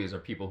documented phobias are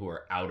people who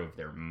are out of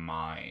their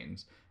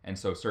minds. And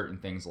so certain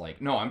things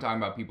like... No, I'm talking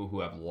about people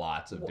who have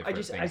lots of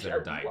different things that are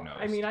diagnosed.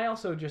 I mean, I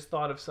also just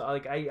thought of...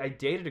 Like, I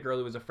dated a girl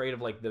who was afraid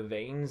of, like, the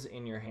veins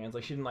in your hands.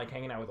 Like, she didn't like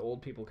hanging out with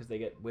old people because they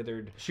get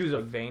withered. She was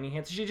like, veiny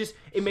hands.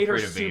 It made her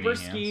super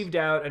skeeved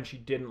out, and she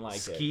didn't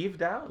like it.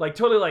 Skeeved out? Like,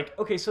 totally like...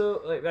 Okay,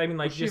 so... Like, I mean,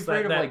 like, was she just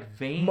afraid that of, like,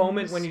 veins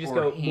moment when you just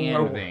or go...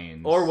 hand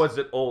veins? Or was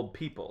it old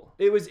people?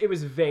 It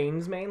was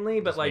veins mainly,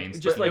 but, like, veins.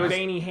 just, But like, it was-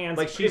 veiny hands.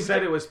 Like she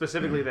said, it was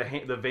specifically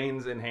the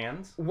veins in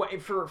hands.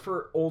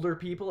 For older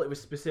people, it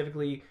was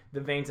specifically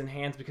the veins in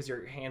hands because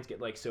your hands get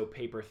like so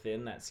paper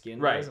thin that skin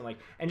Right. does,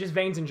 and just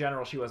veins in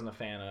general she wasn't a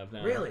fan of.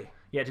 No. Really?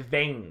 Yeah, just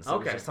veins. It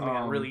was Okay. just something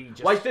that really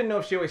just... Well, I didn't know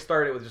if she always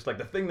started with just like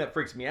the thing that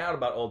freaks me out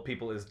about old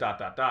people is ...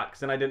 Because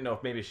then I didn't know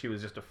if maybe she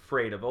was just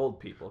afraid of old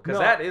people because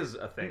No. that is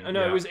a thing.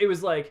 No, it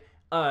was like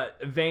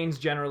veins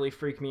generally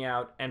freak me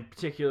out, and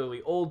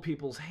particularly old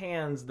people's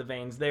hands. The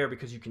veins there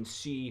because you can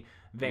see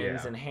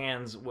veins in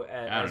hands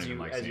as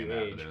you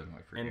age.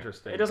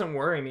 Interesting. It doesn't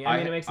worry me. I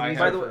mean, it makes it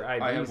easier for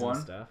IVs and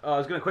stuff. I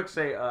was gonna quick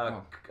say,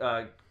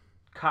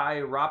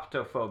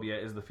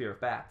 chiroptophobia is the fear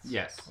of bats.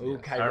 Yes. Ooh,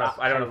 yes.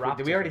 I don't know.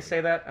 Did we already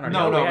say that? I don't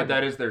No, know. but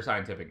that is their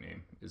scientific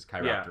name. Is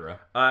Chiroptera.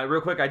 Real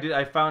quick,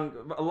 I found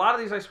a lot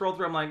of these. I scrolled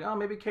through. I'm like, oh,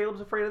 maybe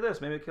Caleb's afraid of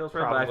this. Maybe Caleb's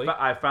afraid. Probably. But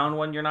I found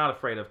one you're not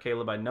afraid of,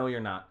 Caleb. I know you're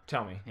not.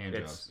 Tell me. Hand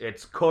jobs.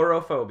 It's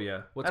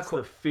chorophobia. What's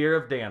the fear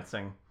of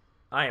dancing.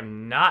 I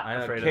am not I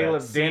know afraid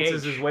Caleb of that.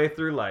 dances his way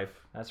through life.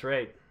 That's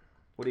right.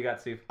 What do you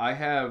got, Steve? I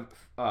have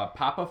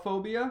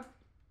papaphobia.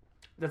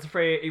 That's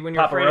afraid when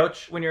you're Papa afraid.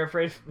 Roach? When you're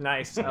afraid.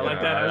 Nice. I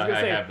like that. I was gonna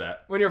say have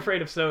that. when you're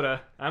afraid of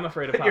soda. I'm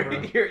afraid of Papa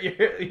Roach.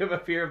 You have a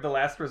fear of the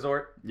last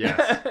resort?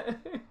 Yes.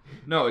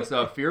 No, it's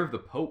a fear of the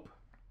Pope.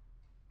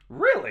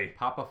 Really?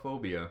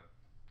 Papaphobia.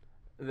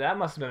 That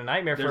must have been a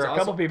nightmare There's for a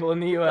couple also- people in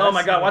the U.S. Oh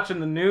my God! Watching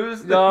the news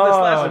this No.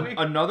 last week.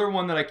 Another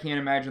one that I can't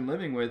imagine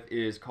living with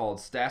is called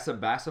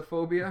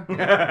Stasabasophobia.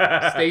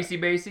 Stacy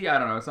Basie? I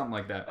don't know, something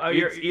like that.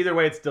 Either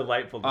way, it's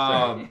delightful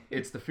to say.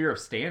 It's the fear of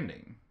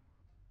standing.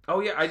 Oh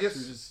yeah, I You're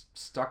just. just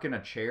stuck in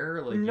a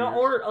chair. Like No,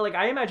 you're- or like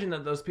I imagine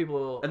that those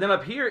people. And then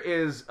up here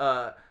is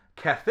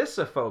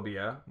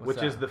cathisophobia, which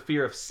that? is the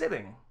fear of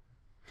sitting.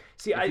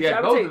 See, If you had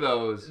I would both say of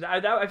those.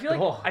 I feel like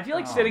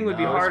Oh, sitting would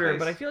be no. harder, Space.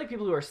 but I feel like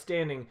people who are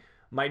standing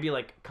might be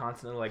like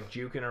constantly like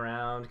juking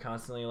around,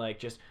 constantly like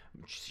just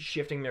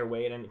shifting their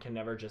weight and can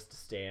never just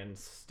stand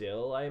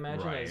still. I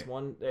imagine Right. as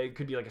one. It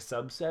could be like a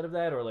subset of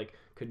that, or like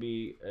could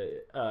be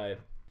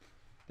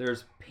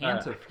There's I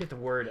forget the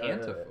word.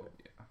 pantophobia.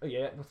 Oh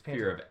yeah, what's pantophobia?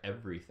 Fear of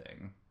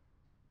everything.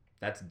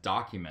 That's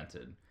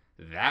documented.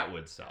 That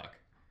would suck.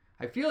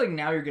 I feel like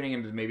now you're getting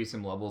into maybe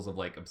some levels of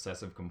like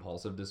obsessive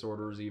compulsive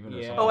disorders, even. Or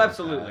Yeah. something Oh, like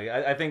absolutely.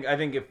 that. I think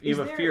if you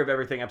have a fear of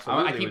everything,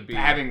 absolutely I keep would be.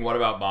 having "What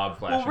about Bob?"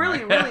 flashing. Well,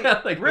 really, my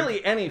head. really,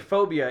 really, any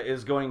phobia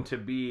is going to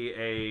be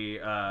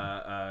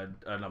a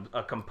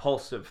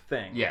compulsive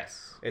thing.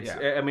 Yes. It's.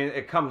 Yeah. I mean,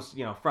 it comes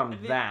from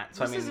that.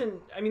 So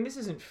This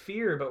isn't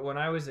fear, but when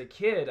I was a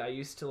kid, I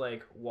used to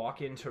like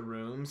walk into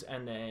rooms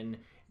and then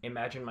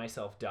imagine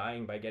myself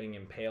dying by getting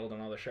impaled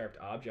on all the sharp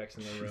objects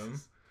in the room.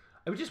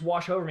 It would just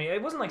wash over me.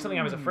 It wasn't like something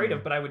I was afraid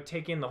of, but I would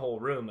take in the whole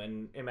room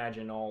and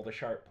imagine all the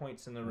sharp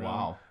points in the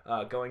room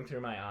going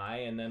through my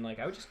eye, and then like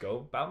I would just go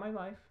about my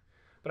life.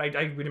 But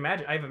I've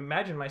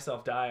imagined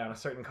myself die on a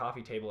certain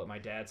coffee table at my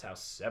dad's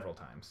house several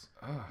times.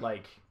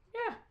 Like,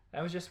 yeah,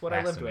 that was just what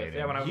I lived with.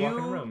 Yeah, when I would walk in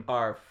a room.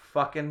 are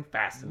fucking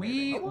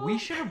fascinating. We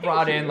should have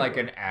brought in like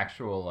an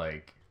actual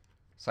like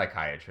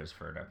psychiatrist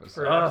for an episode.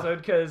 For an episode,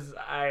 because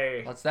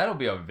That'll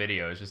be a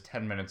video. It's just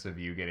 10 minutes of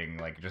you getting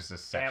like just a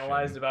section.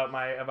 analyzed about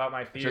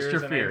my fears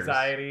your and fears.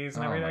 anxieties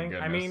and Oh my everything.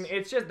 I mean,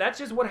 goodness. that's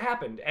just what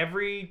happened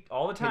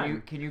all the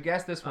time. Can you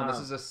guess this one? This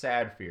is a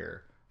sad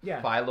fear.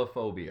 Yeah.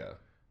 Philophobia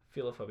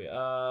Philophobia.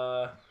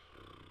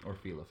 or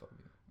philophobia.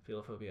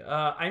 Philophobia.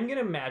 I'm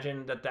gonna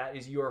imagine that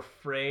is you're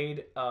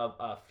afraid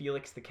of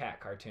Felix the Cat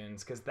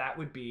cartoons, because that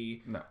would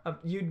be No.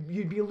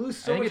 You'd be lose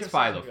so I think much. it's of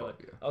something you're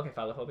philophobia. like- Okay,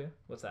 philophobia.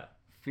 What's that?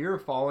 Fear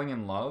of falling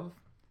in love.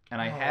 And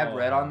I have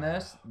read on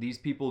this, these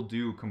people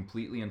do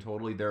completely and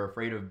totally, they're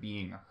afraid of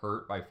being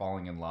hurt by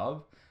falling in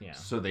love. Yeah.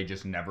 So they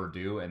just never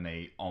do, and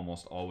they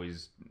almost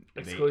always...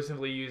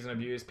 Exclusively use and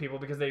abuse people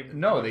because they...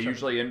 No, they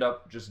usually end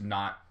up just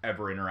not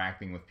ever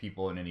interacting with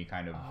people in any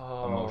kind of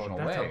emotional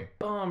that's way.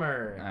 a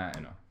bummer. I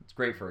know. It's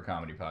great for a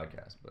comedy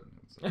podcast, but...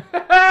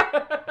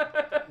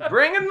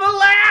 Bringing the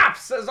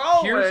laughs, as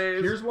always.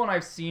 Here's one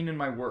I've seen in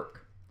my work.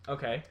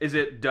 Okay. Is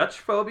it Dutch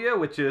phobia,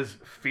 which is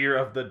fear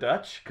of the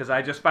Dutch? Because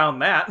I just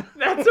found that.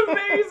 That's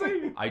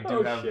amazing. I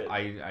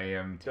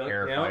am Don't-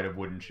 terrified of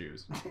wooden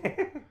shoes.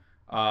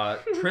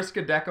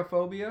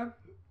 Triskaidekaphobia.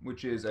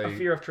 which is A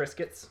fear of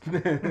Triscuits.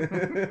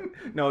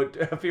 No,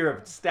 a fear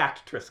of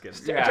stacked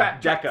Triscuits. Yeah.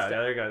 Jekka.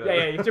 There you go.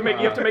 Yeah, you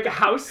have to make a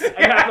house and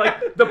have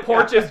like the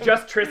porch is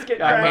just Triscuit.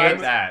 I hate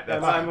crabs. that.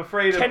 That's I'm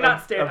afraid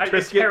Cannot stand. of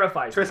It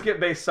terrifies me.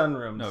 Triscuit-based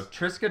sunrooms. No,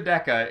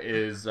 Triskaideka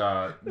is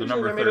the Usually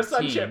number they're made of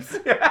sun 13. chips.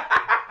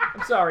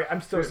 I'm sorry.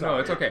 I'm so sorry. No,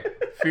 it's okay.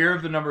 Fear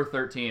of the number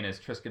 13 is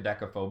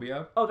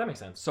Triskaidekaphobia. Oh, that makes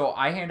sense. So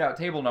I hand out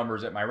table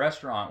numbers at my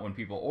restaurant when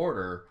people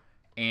order,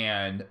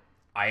 and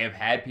I have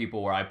had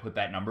people where I put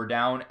that number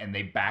down and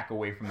they back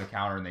away from the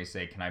counter and they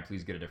say, "Can I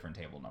please get a different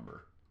table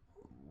number?"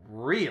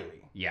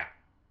 Really? Yeah.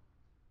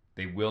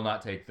 They will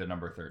not take the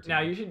number 13.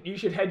 Now you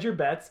should hedge your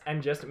bets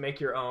and just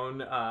make your own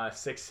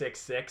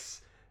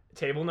 666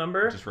 table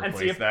number Just and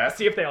replace that?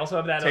 see if they also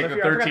have that. Take other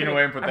the fear. I forgot 13 the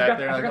away name- and put I that forgot-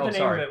 there, I like, forgot oh, the name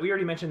sorry. of it. We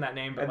already mentioned that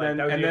name, but And like, then-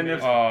 that would and be then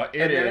if-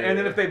 amazing. And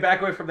then if they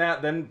back away from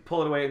that, then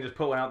pull it away and just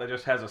put one out that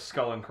just has a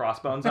skull and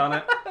crossbones on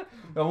it.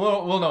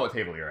 We'll know what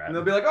table you're at. And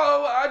they'll be like,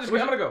 "Oh, I'm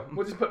gonna go."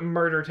 We'll just put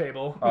murder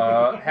table.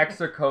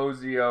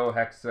 Hexacosio,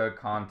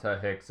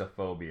 hexaconta,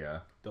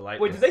 hexaphobia.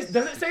 Wait, does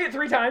it say it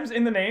 3 times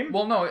in the name?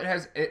 Well, no, it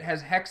has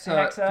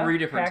Hexa, 3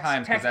 different hex,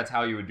 times because hex. that's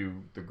how you would do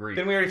the Greek.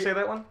 Didn't we already say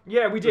that one?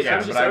 Yeah, we did. Yeah, I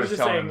was but just, I I was was just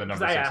telling saying them the because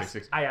number I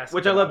 666. asked.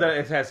 Which I love that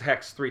it has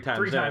hex 3 times.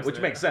 3 in it, times which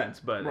in makes it.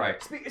 sense, but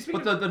Right.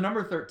 Speaking But the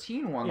number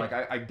 13 one,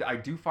 Yeah. like I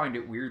do find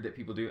it weird that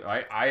people do.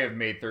 I have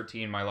made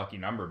 13 my lucky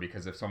number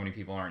because if so many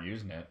people aren't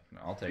using it,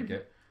 I'll take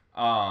it.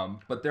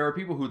 But there are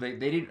people who they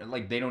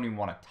don't even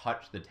want to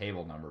touch the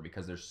table number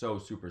because they're so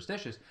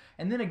superstitious.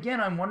 And then again,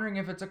 I'm wondering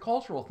if it's a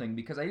cultural thing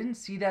because I didn't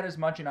see that as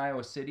much in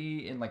Iowa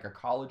City in like a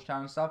college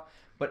town and stuff.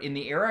 But in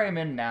the area I'm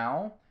in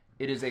now,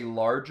 it is a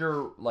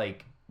larger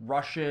like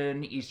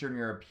Russian, Eastern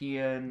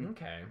European.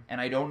 Okay.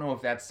 And I don't know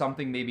if that's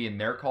something maybe in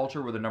their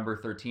culture where the number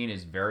 13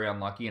 is very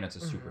unlucky and it's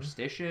a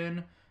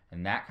superstition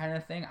and that kind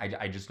of thing.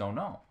 I just don't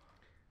know.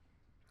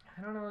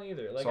 I don't know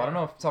either. Like, So I don't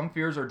know if some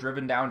fears are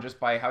driven down just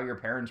by how your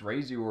parents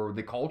raise you or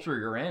the culture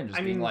you're in.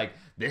 Just being like,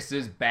 this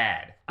is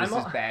bad. This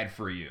is bad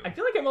for you. I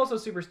feel like I'm also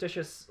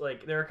superstitious.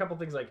 Like, there are a couple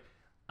things like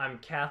I'm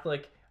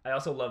Catholic. I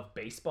also love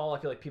baseball. I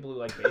feel like people who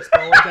like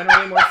baseball are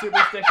generally more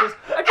superstitious.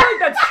 I feel like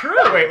that's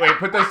true. Wait,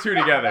 put those two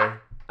together.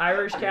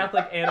 Irish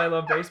Catholic and I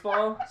love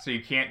baseball. So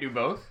you can't do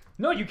both?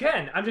 No, you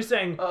can. I'm just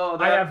saying Oh,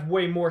 I have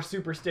way more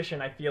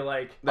superstition, I feel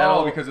like.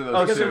 Because of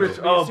those two.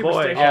 Oh, boy.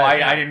 Superstition.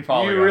 I didn't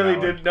follow You on really that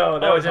one. didn't know.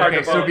 That was hard Okay,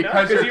 to so follow.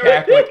 because No, you're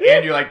Catholic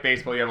and you like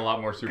baseball, you have a lot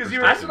more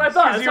superstitions. That's what I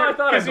thought. That's how I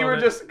thought. Because you were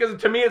just because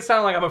to me it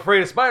sounded like I'm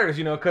afraid of spiders,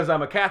 because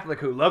I'm a Catholic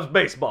who loves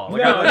baseball.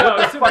 Like, No,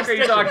 what the fuck are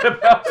you talking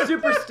about?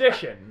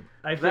 Superstition.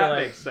 I feel That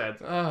like. makes sense.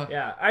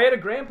 Yeah, I had a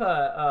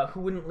grandpa who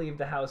wouldn't leave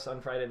the house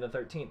on Friday the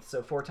 13th.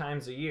 So 4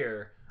 times a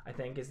year, I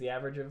think, is the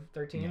average of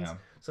 13s. Yeah.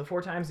 So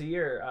 4 times a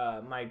year,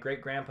 my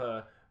great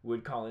grandpa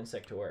would call in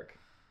sick to work.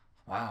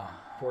 Wow.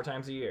 4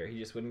 times a year, he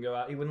just wouldn't go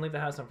out. He wouldn't leave the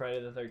house on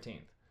Friday the 13th.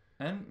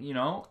 And,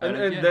 And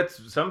again-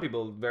 that's some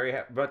people very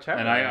much have.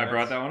 and that. I brought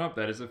That's- that one up.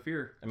 That is a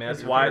fear. I mean,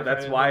 that's Your why. favorite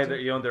That's Friday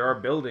why the there are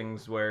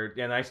buildings where,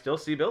 and I still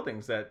see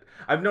buildings that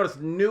I've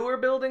noticed newer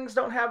buildings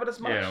don't have it as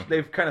much. Yeah.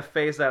 They've kind of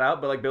phased that out,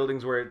 but like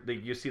buildings where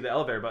you see the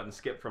elevator button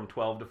skip from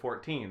 12 to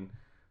 14,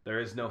 there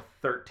is no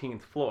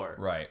 13th floor.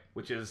 Right.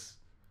 Which is,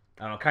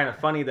 I don't know, kind of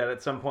funny that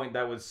at some point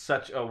that was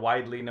such a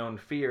widely known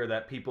fear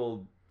that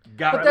people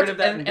got But rid of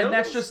that. and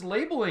that's just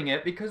labeling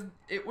it because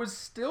it was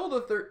still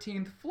the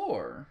 13th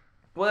floor.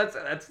 Well,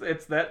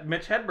 it's that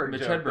Mitch Hedberg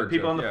Mitch joke. Hedberg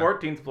People on the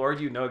joke, 14th floor,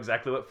 you know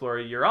exactly what floor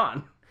you're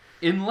on.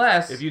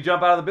 Unless If you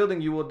jump out of the building,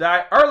 you will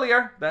die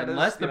earlier.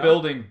 unless the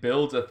building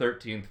builds a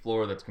 13th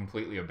floor that's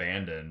completely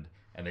abandoned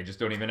and they just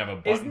don't even have a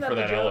button for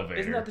that elevator.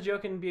 Isn't that the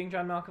joke in Being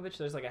John Malkovich?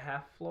 There's like a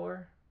half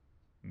floor.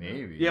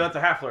 Maybe. Yeah, that's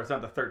a half floor. It's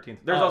not the 13th.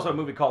 There's Oh. also a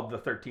movie called The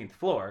 13th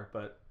Floor,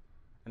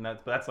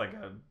 that's like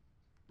a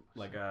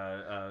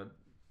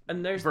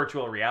And there's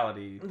virtual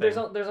reality thing. there's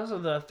also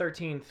the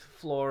 13th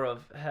floor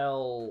of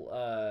Hell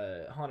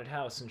haunted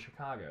house in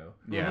Chicago.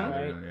 Yeah,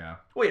 Right? yeah.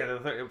 Well, yeah,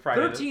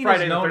 Friday 13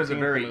 Friday is the known as a 13th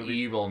very movie.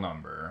 evil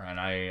number, and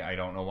I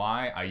don't know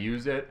why. I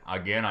use it.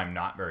 Again, I'm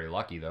not very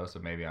lucky, though, so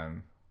maybe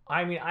I'm...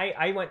 I mean,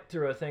 I went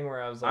through a thing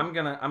where I was like, I'm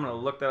gonna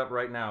look that up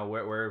right now.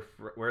 Where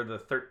the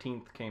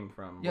 13th came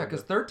from? Yeah, Where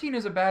because the- 13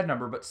 is a bad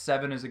number, but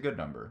 7 is a good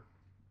number.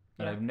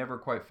 And Yeah. I've never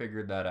quite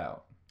figured that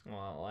out.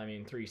 well, I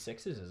mean, 3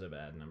 6s is a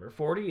bad number.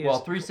 40 is Well,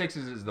 3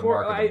 6s is the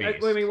four- mark of the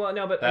beast. I mean, well,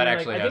 no, but That I mean,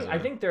 actually like, has I a-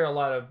 think there are a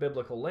lot of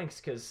biblical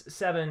links because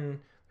 7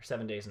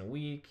 days in a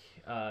week.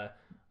 I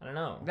don't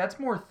know. That's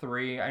more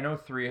 3. I know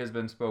 3 has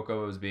been spoke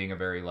of as being a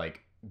very,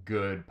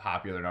 good,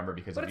 popular number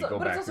because if you go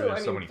back through,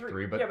 there's so many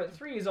 3. But yeah, but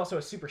 3 is also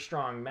a super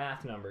strong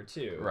math number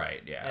too.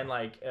 right, yeah. And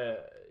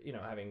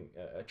having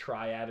a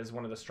triad is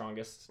one of the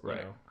strongest. Right.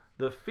 You know.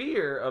 The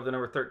fear of the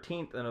number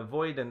 13th and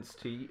avoidance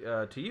to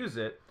use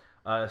it,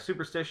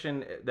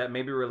 superstition that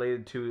may be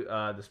related to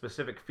the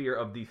specific fear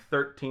of the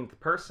 13th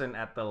person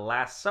at the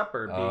Last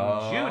Supper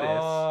being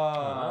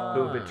Judas,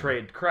 who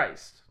betrayed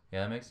Christ.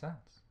 Yeah, that makes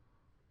sense.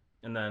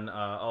 And then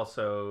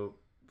also,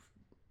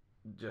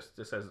 just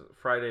it says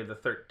Friday the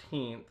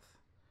 13th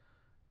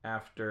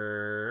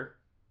after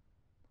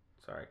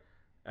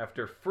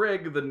After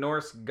Frigg, the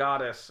Norse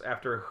goddess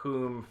after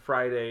whom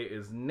Friday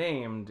is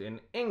named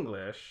in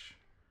English.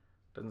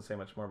 Doesn't say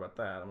much more about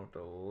that. I'm going to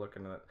have to look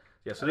into that.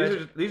 Yeah, so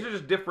these are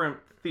just different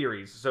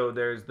theories. So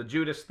there's the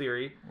Judas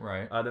theory.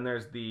 Right. Then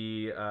there's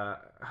the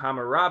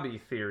Hammurabi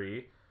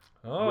theory,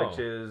 which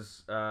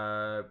is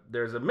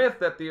there's a myth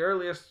that the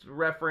earliest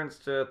reference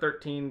to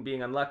 13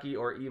 being unlucky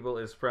or evil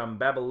is from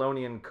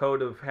Babylonian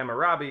Code of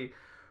Hammurabi,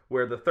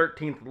 where the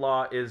 13th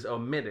law is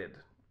omitted.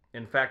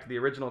 In fact, the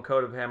original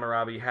Code of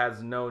Hammurabi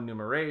has no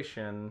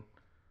numeration,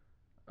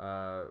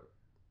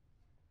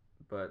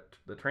 but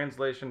the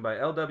translation by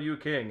L.W.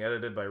 King,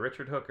 edited by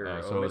Richard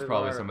Hooker. So it was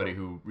probably somebody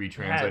who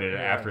retranslated it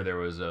after there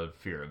was a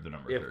fear of the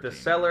number 13. If the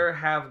seller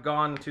have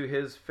gone to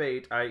his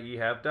fate, i.e.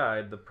 have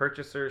died, the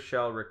purchaser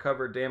shall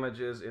recover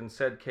damages in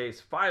said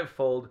case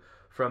fivefold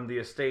from the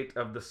estate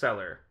of the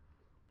seller.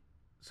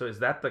 So is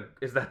that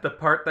the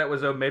part that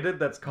was omitted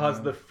that's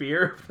caused the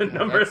fear of the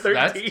number 13?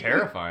 That's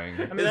terrifying.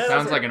 I mean, that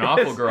sounds like an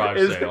awful garage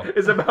sale.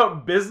 Is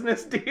about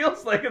business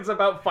deals? Like it's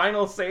about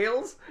final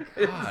sales?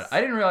 God, I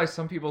didn't realize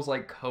some people's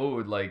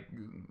code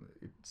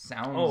it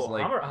sounds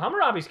like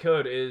Hammurabi's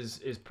code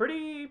is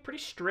pretty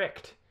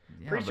strict.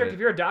 Yeah, pretty strict. If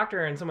you're a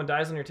doctor and someone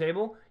dies on your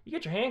table, you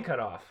get your hand cut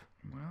off.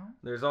 Well,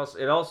 you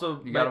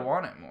gotta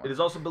want it more. It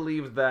is also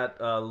believed that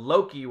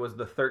Loki was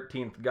the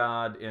 13th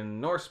god in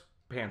Norse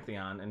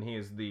pantheon, and he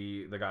is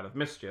the god of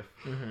mischief.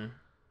 Mm-hmm.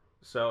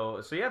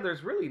 So yeah,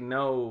 there's really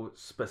no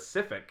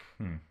specific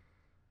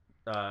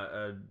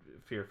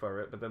fear for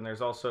it, but then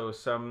there's also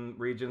some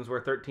regions where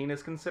 13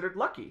 is considered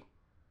lucky.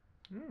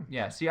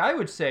 Yeah, see, I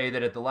would say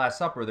that at the Last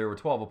Supper there were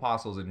 12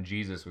 apostles and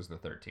Jesus was the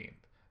 13th,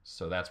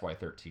 so that's why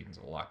 13's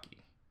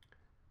lucky.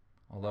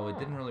 Although it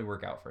didn't really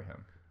work out for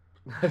him.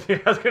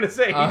 I was gonna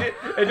say it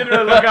didn't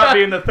really look out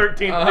being the 13th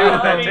dude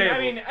at that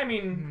table. I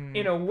mean,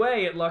 in a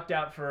way, it lucked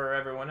out for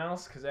everyone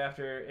else because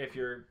if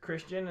you're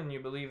Christian and you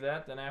believe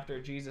that, then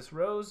after Jesus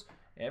rose,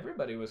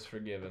 everybody was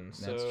forgiven.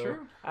 So, that's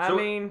true.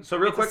 So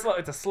real quick,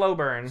 it's a slow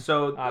burn.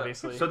 So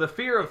obviously, so the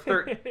fear of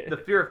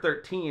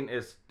 13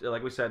 is,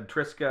 like we said,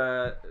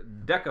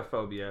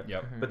 triskaidekaphobia.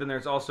 Yep. But then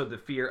there's also the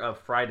fear of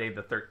Friday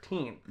the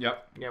 13th.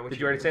 Yep. Yeah. Did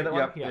you already say that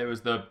one? Yep. Yeah. It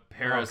was the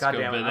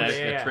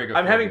Trigophobia.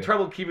 I'm having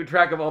trouble keeping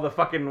track of all the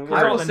fucking words.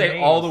 I will the say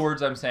names. all the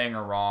words I'm saying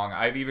are wrong.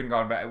 I've even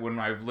gone back when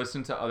I've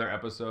listened to other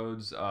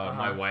episodes.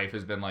 My wife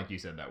has been like, "You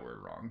said that word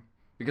wrong,"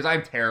 because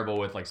I'm terrible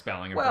with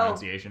spelling and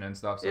pronunciation and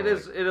stuff. So it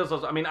is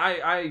also. I mean,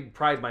 I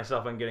pride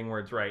myself on getting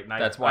words right. And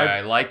that's why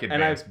I like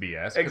advanced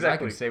BS. Because I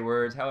exactly. can say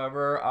words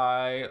however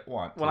I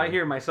want to. Well, I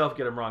hear myself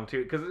get them wrong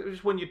too, because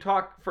just when you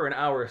talk for an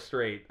hour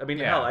straight. I mean,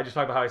 hell, I just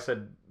talked about how I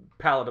said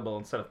palatable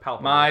instead of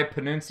palpable. My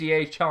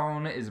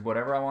pronunciation is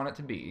whatever I want it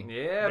to be.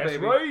 Yeah, that's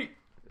baby. right.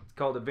 It's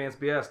called advanced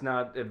BS,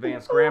 not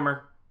advanced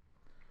grammar.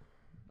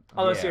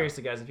 Although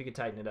seriously, guys, if you could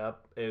tighten it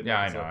up,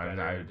 yeah, I know.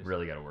 I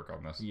really got to work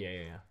on this.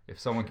 Yeah. If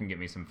someone can get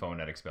me some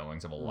phonetic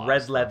spellings of a lot.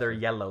 Red leather,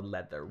 yellow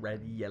leather,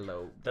 red,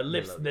 yellow. The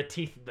lips, yellow. the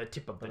teeth, the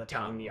tip of the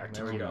tongue, the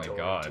articulatory Oh my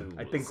God. tools.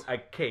 I think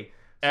okay.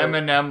 So,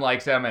 Eminem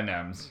likes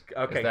M&Ms.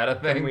 Okay, is that a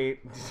thing?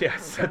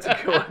 Yes, that's a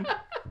good one.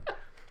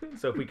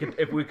 So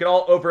if we could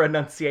all over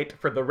enunciate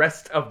for the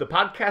rest of the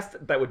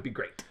podcast, that would be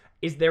great.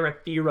 Is there a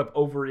fear of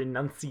over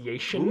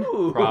enunciation?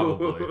 Ooh.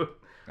 Probably.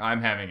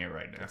 I'm having it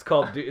right now. It's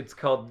called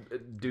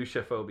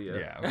douchephobia.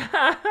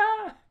 Yeah.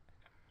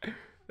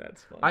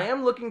 That's funny. I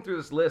am looking through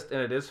this list,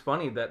 and it is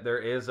funny that there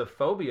is a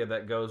phobia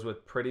that goes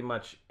with pretty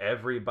much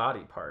every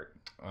body part.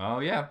 Oh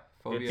yeah.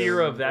 Phobia. Fear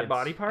of that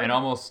body part? And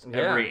almost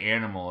every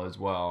animal as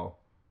well.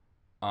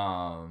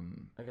 I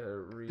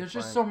gotta read. There's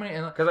just so many.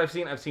 Because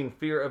I've seen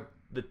fear of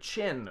the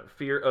chin,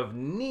 fear of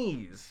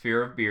knees,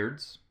 Fear of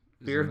beards.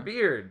 fear of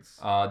beards.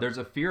 There's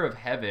a fear of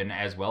heaven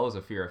as well as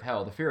a fear of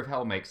hell. The fear of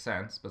hell makes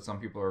sense, but some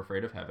people are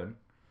afraid of heaven.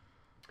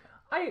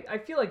 I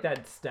feel like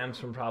that stems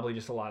from probably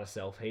just a lot of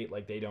self-hate.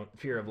 Like they don't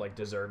fear of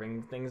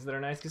deserving things that are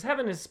nice. Because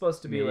heaven is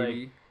supposed to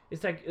be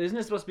isn't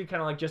it supposed to be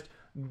kind of just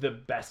the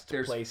best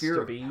place fear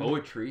to of be?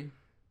 poetry.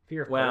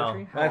 Fear of Well,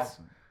 poetry? that's.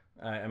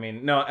 I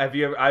mean, no. Have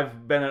you ever?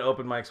 I've been at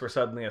open mics where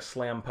suddenly a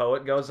slam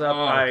poet goes up.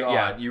 Oh God!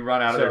 Yeah, You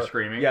run out of there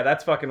screaming. Yeah,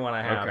 that's fucking one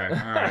I have. Okay.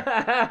 All right.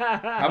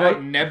 How about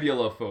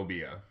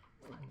nebulophobia?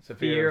 It's a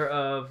fear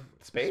of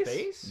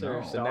space or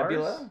No. stars?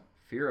 nebula.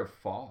 Fear of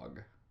fog.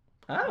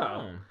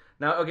 Oh.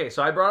 Now, okay,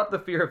 so I brought up the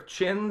fear of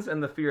chins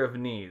and the fear of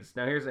knees.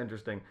 Now, here's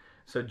interesting.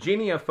 So,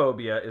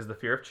 geniophobia is the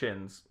fear of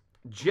chins.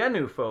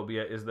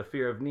 Genophobia is the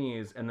fear of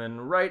knees. And then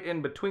right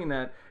in between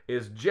that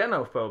is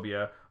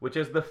genophobia, which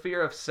is the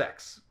fear of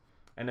sex.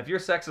 And if your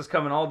sex is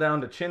coming all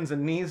down to chins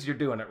and knees, you're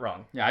doing it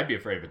wrong. Yeah, I'd be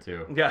afraid of it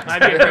too. Yeah, I'd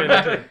be afraid of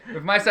that too.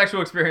 If my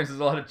sexual experience is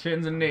a lot of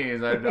chins and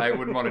knees, I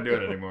wouldn't want to do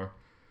it anymore.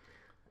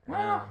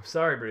 Wow.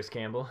 Sorry, Bruce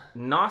Campbell.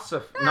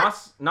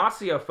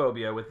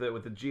 Nauseophobia with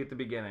the G at the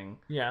beginning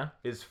Yeah.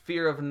 is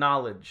fear of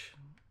knowledge.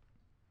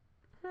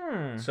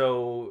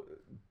 So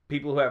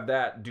people who have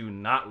that do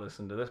not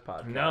listen to this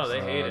podcast. No,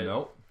 they hate it.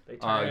 Nope. They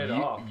turn it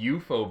off.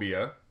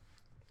 Euphobia,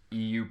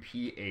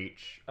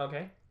 EUPH,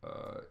 Okay.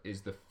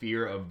 is the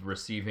fear of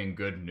receiving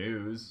good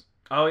news.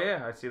 Oh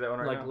yeah, I see that one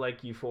right now.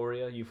 Like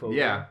Euphoria.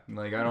 Yeah,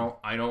 like I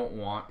don't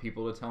want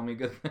people to tell me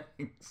good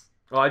things.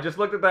 Well, I just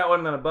looked at that one,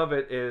 and then above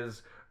it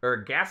is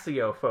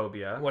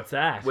ergasiophobia. What's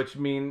that? Which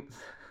means...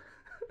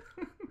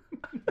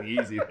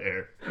 Easy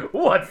there.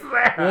 What's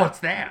that? What's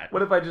that?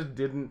 What if I just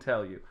didn't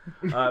tell you?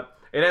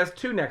 It has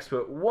two next to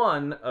it.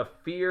 One, a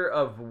fear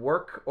of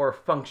work or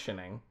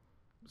functioning.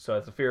 So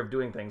it's a fear of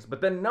doing things.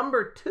 But then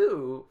number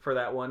 2 for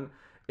that one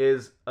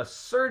is a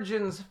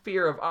surgeon's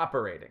fear of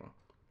operating,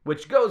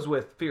 which goes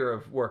with fear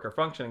of work or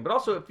functioning. But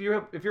also, if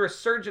you're a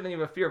surgeon and you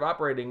have a fear of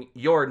operating,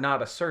 you're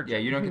not a surgeon. Yeah,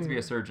 you don't get to be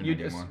a surgeon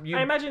anymore.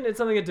 I imagine it's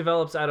something that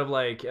develops out of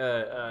like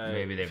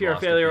Maybe they've fear of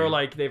lost failure, a few. or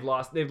like they've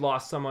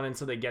lost someone, and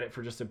so they get it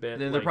for just a bit.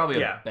 They're like,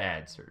 probably a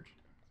bad surgeon.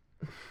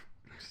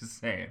 Just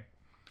saying.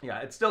 Yeah,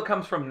 it still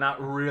comes from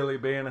not really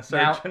being a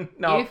surgeon.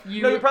 Now, No,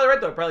 you're probably right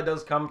though. It probably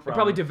does come from. It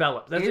probably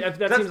developed.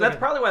 That's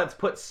probably why it's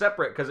put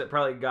separate, because it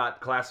probably got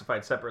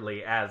classified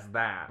separately as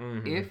that.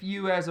 If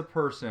you as a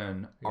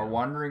person are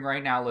wondering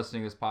right now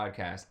listening to this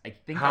podcast, I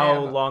think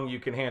How long you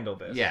can handle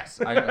this? Yes,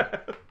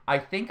 I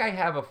think I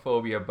have a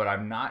phobia, but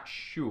I'm not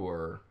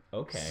sure.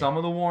 Okay. Some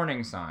of the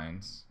warning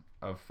signs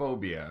of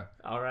phobia.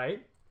 All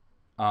right.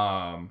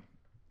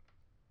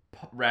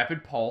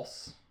 Rapid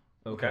pulse.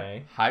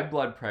 Okay. High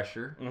blood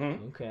pressure.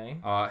 Mm-hmm. Okay.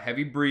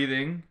 Heavy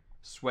breathing.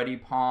 Sweaty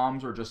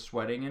palms or just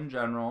sweating in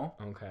general.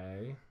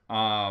 Okay.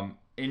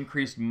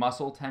 Increased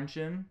muscle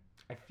tension.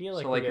 I feel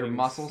like So, we're like, your getting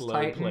muscles slow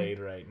tighten? played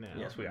right now.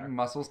 Yes, we are.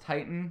 Muscles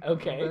tighten.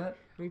 Okay. A little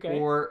bit. Okay.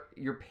 Or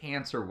your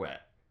pants are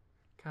wet.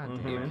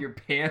 God damn If it. your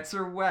pants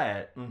are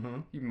wet, Mm-hmm.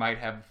 you might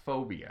have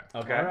phobia.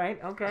 Okay. All right.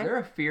 Is Okay. there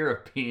a fear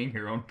of peeing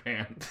your own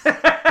pants?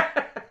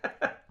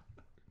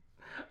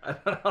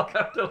 I'll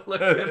have to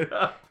look it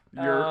up.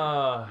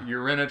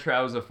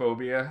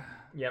 Urinotrausophobia?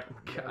 Yep.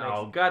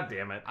 Oh, god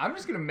damn it. I'm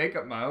just gonna make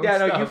up my own Yeah,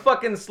 stuff. no, you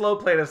fucking slow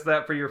played us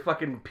that for your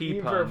fucking pee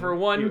pun. For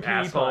one you pee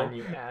asshole. pun,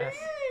 you ass.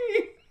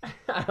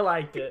 I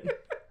liked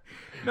it.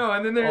 No,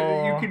 and then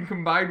you can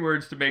combine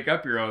words to make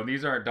up your own.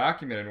 These aren't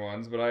documented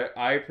ones, but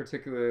I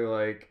particularly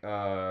like,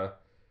 where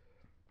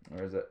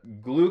is it?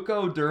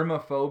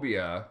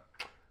 Glucodermophobia,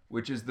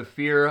 which is the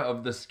fear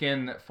of the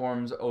skin that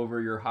forms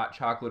over your hot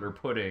chocolate or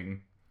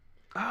pudding.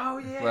 Oh,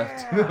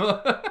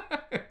 yeah.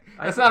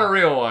 That's not a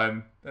real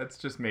one. That's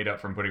just made up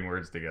from putting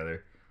words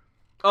together.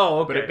 Oh,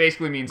 okay. But it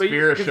basically means But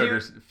fear of 'cause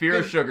sugar. Fear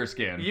of 'cause sugar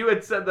skin. You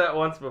had said that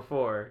once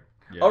before.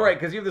 Yeah. Oh, right,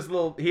 because you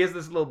have he has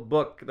this little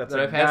book that's that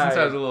a I've had since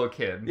guide. I was a little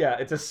kid. Yeah,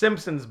 it's a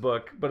Simpsons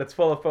book, but it's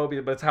full of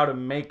phobia, but it's how to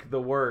make the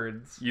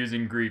words.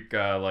 Using Greek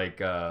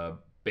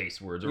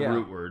base words or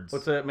root words.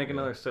 Let's make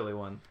another silly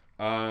one.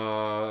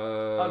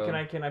 Oh, can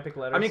I pick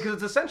letters? I mean, because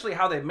it's essentially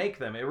how they make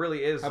them. It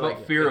really is. How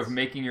about fear of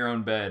making your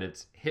own bed?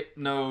 It's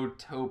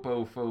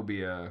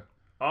hypnotopophobia.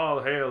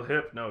 All hail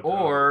hypno.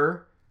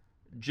 Or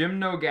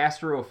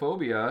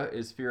gymnogastrophobia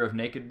is fear of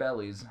naked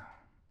bellies.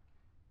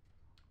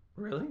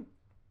 Really?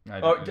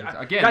 Again, God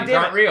these damn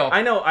aren't it. real.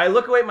 I know. I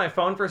look away at my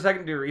phone for a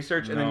second to do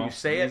research, and then No, you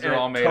say it, these and are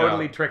all it made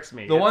totally up. tricks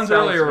me. The It ones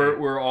sells earlier me.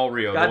 were all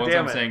real. God The ones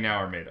damn I'm it. saying now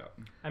are made up.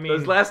 I mean,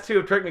 Those last two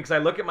have tricked me because I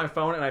look at my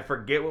phone and I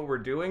forget what we're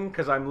doing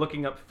because I'm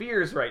looking up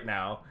fears right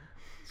now.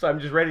 So I'm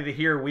just ready to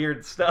hear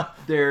weird stuff.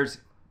 There's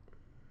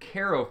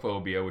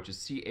cherophobia, which is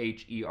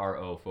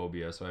CHERO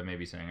phobia, so I may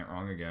be saying it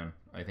wrong again.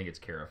 I think it's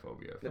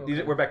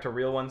cherophobia. We're back to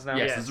real ones now?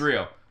 Yes, it's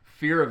real.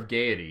 Fear of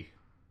gaiety.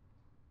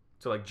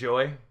 So like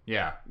joy?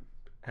 Yeah.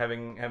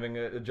 Having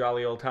a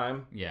jolly old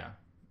time? Yeah.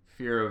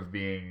 Fear of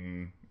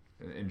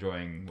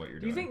enjoying what you're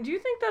doing. do you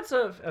think that's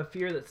a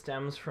fear that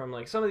stems from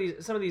like some of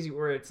these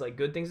where it's like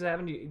good things that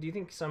happen? Do you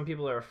think some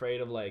people are afraid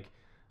of like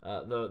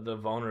the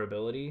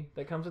vulnerability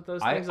that comes with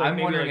those things? I'm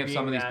maybe, wondering like, if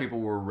some of being these people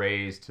were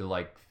raised to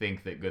like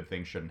think that good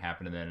things shouldn't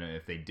happen, and then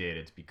if they did,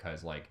 it's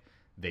because like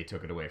they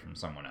took it away from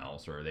someone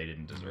else or they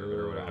didn't deserve it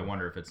or whatever. I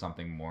wonder if it's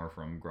something more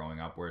from growing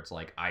up where it's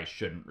like I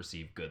shouldn't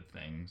receive good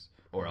things,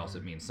 or else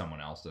it means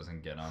someone else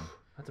doesn't get them.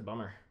 That's a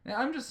bummer. Yeah,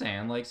 I'm just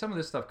saying, like, some of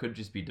this stuff could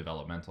just be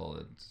developmental.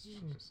 It's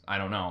just, I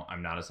don't know.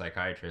 I'm not a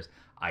psychiatrist.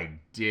 I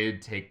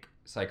did take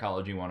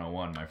Psychology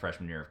 101 my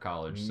freshman year of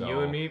college, so You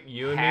and me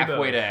halfway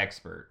both. to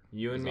expert.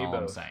 You and is me all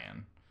I'm both.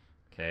 saying.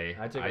 Okay,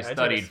 I took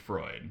studied a-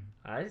 Freud.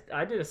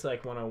 I did a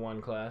Psych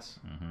 101 class.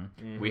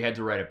 We had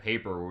to write a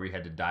paper where we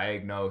had to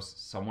diagnose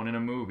someone in a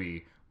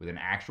movie with an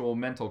actual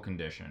mental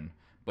condition,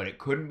 but it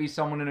couldn't be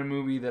someone in a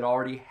movie that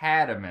already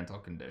had a mental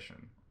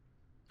condition.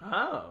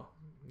 Oh.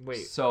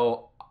 Wait.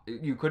 So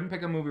you couldn't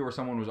pick a movie where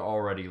someone was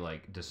already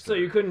like disturbed. So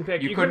you couldn't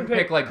pick. You couldn't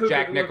pick like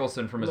Jack look-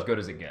 Nicholson from As Good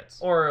as It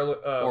Gets, or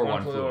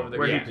One Flew Over the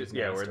Where he Cuckoo's just-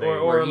 yeah, Nest, where they-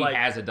 or where he like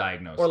has a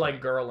diagnosis, or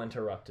like Girl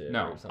Interrupted.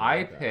 No, or something I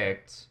like that.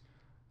 picked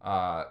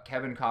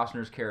Kevin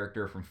Costner's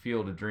character from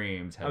Field of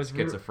Dreams had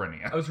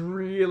schizophrenia. I was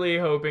really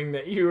hoping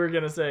that you were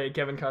gonna say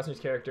Kevin Costner's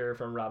character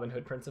from Robin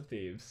Hood, Prince of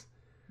Thieves.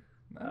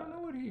 I don't know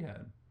what he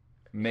had.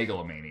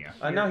 Megalomania.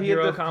 No, he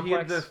Hero had the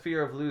complex?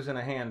 fear of losing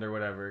a hand or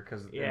whatever,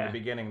 because in Yeah. the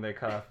beginning they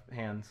cut off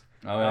hands.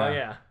 Oh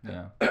yeah.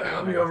 Yeah.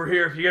 I'll be over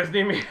here if you guys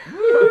need me.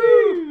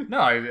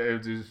 No,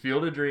 it was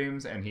Field of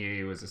Dreams, and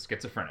he was a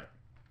schizophrenic.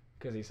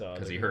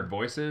 Because he heard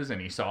voices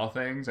and he saw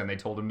things and they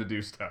told him to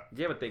do stuff.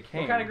 Yeah, but they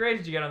came. What kind of grade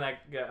did you get on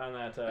that?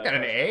 I got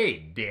an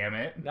A, damn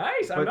it.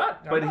 Nice.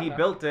 But he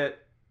built it,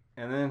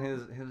 and then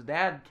his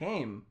dad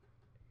came.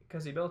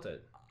 Because he built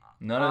it.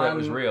 None of that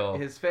was real.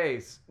 His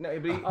face. No,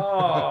 but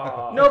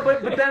Oh. no,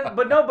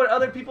 but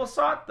other people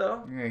saw it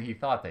though. Yeah, he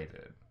thought they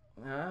did.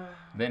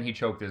 Then he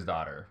choked his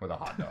daughter with a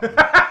hot dog.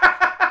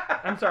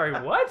 I'm sorry.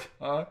 What?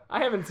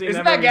 I haven't seen.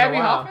 Isn't that that movie in a Gabby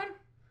while. Hoffman?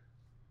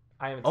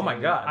 I haven't. Oh seen my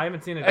it. God. I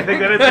haven't seen it. I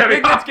think that is I Gabby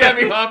think that's Hoffman.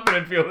 Gabby Hoffman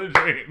in Field of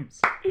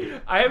Dreams.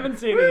 I haven't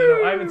seen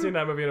it. I haven't seen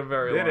that movie in a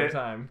very long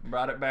time.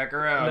 Brought it back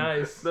around.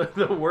 Nice.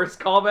 The worst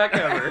callback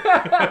ever.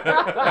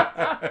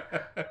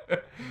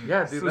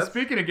 Yeah, dude. So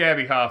speaking of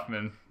Gabby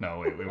Hoffman, no,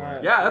 wait, we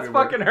weren't. Yeah, that's We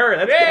fucking her.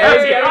 That's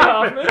That's Gabby Gabby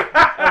Hoffman.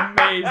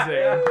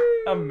 Hoffman.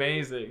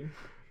 Amazing.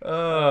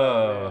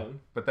 Oh, man.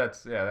 but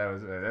that's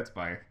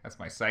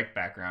my psych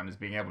background is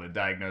being able to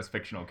diagnose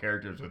fictional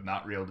characters with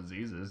not real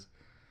diseases.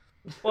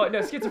 Well, no,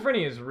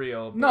 schizophrenia is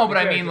real. No, but the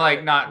I mean character-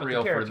 like not but the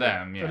real for character-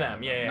 them. Yeah. For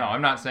them, yeah. No,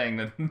 I'm not saying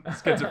that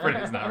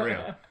schizophrenia is not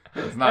real.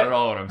 That's not at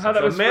all what I'm How saying.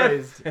 that was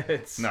myth.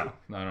 phrased. No.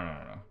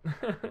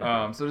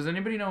 So does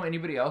anybody know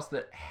anybody else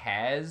that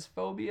has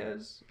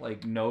phobias?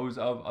 Like knows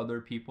of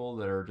other people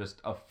that are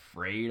just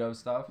afraid of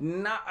stuff?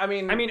 I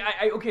mean,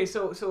 Okay,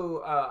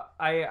 so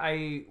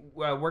I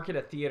work at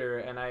a theater,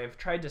 and I've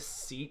tried to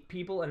seat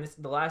people, and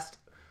the last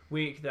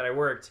week that I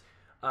worked,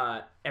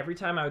 every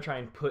time I would try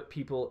and put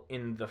people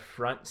in the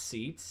front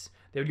seats,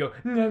 they would go,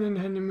 no,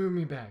 move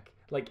me back.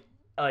 Like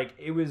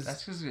it was.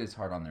 That's because it's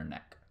hard on their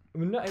neck.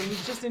 No, it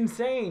was just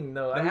insane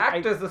though. the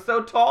actors are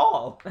so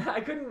tall.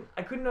 I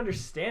couldn't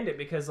understand it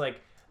because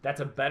like that's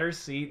a better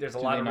seat. There's a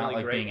Do lot they of not really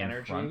like great being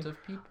energy. in front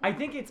of people? I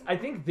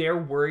think they're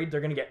worried they're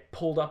gonna get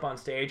pulled up on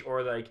stage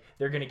or like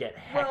they're gonna get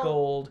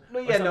heckled. No,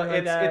 or yeah, no, something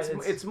like that.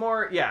 it's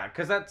more, yeah,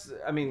 because that's,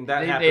 I mean,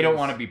 that happens. They don't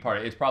want to be part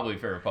of it. It's probably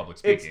fear of public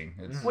speaking.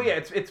 Well, yeah,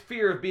 it's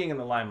fear of being in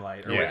the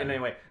limelight, or Yeah. in any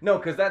way. No,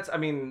 because that's, I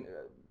mean,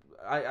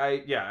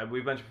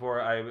 we've mentioned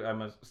before,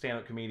 I'm a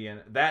stand-up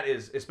comedian. That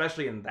is,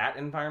 especially in that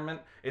environment,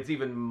 it's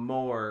even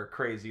more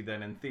crazy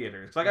than in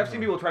theaters. Like, I've seen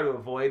people try to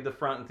avoid the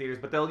front in theaters,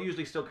 but they'll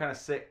usually still kind of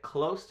sit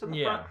close to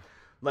the front.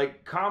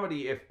 Like,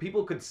 comedy, if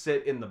people could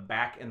sit in the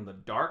back in the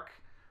dark,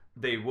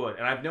 they would.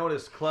 And I've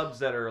noticed clubs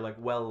that are, like,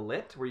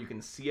 well-lit, where you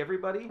can see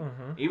everybody,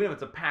 even if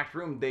it's a packed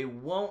room, they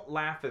won't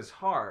laugh as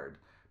hard.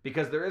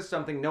 Because there is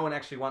something, no one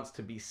actually wants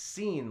to be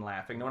seen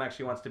laughing. No one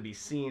actually wants to be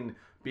seen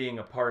being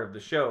a part of the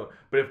show.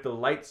 But if the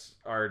lights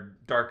are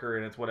darker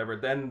and it's whatever,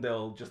 then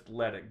they'll just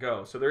let it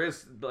go. So there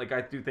is, like,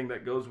 I do think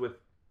that goes with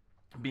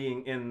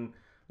being in,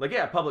 like,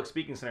 yeah, a public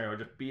speaking scenario,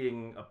 just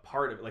being a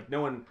part of it. Like,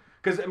 no one,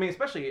 because, I mean,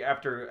 especially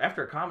after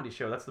a comedy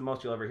show, that's the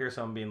most you'll ever hear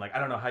someone being like, I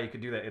don't know how you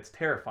could do that. It's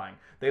terrifying.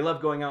 They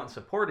love going out and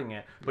supporting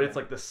it, but it's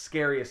like the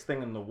scariest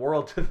thing in the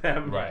world to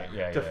them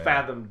to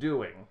fathom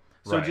doing.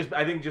 So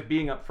I think just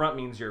being up front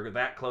means you're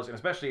that close, and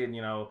especially in,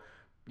 you know,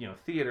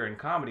 theater and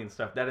comedy and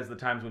stuff, that is the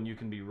times when you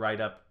can be right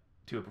up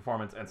to a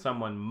performance and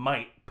someone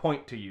might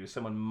point to you,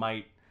 someone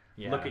might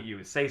look at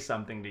you, say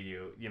something to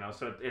you, you know,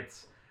 so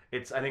it's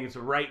I think it's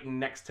right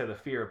next to the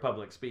fear of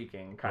public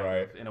speaking kind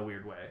of in a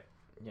weird way.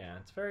 Yeah,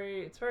 it's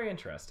very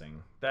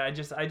interesting. That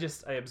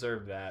I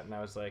observed that, and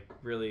I was like,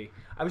 really,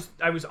 I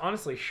was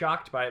honestly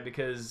shocked by it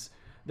because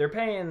they're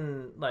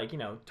paying like, you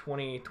know,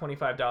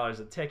 $25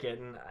 a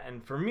ticket,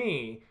 and for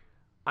me,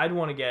 I'd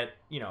want to get,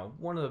 you know,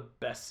 one of the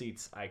best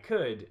seats I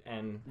could,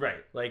 and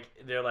like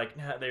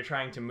they're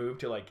trying to move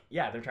to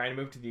they're trying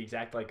to move to the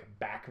exact like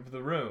back of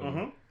the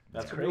room.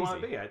 That's crazy. What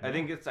you want to be.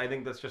 I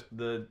think that's just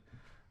the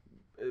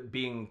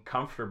being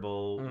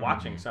comfortable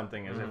watching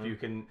something as if you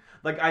can,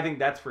 like, I think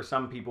that's for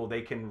some people,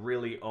 they can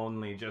really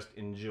only just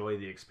enjoy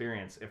the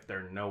experience if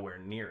they're nowhere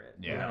near it,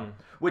 you know,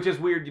 which is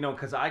weird, you know,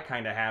 because I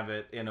kind of have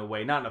it in a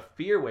way, not in a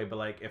fear way, but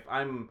like if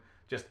I'm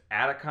just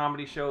at a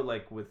comedy show,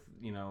 like with,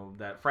 you know,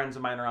 that friends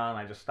of mine are on,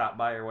 I just stop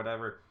by or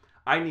whatever,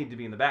 I need to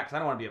be in the back because I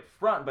don't want to be up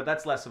front, but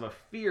that's less of a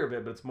fear of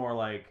it, but it's more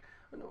like,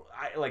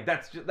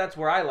 that's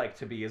where I like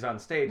to be, is on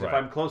stage. If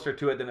I'm closer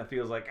to it, then it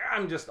feels like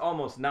I'm just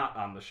almost not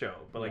on the show.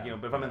 But like, you know,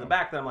 but if I'm in the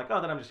back, then I'm like, oh,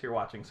 then I'm just here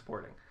watching,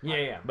 supporting.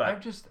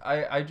 But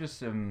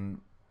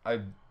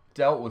I've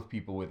dealt with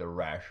people with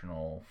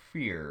irrational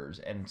fears,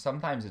 and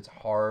sometimes it's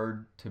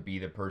hard to be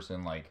the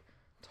person like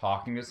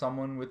talking to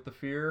someone with the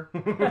fear.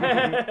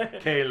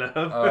 Caleb.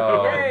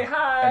 Hey,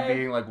 hi. And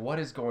being like, what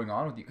is going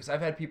on with you? Because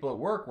I've had people at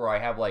work where I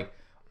have like,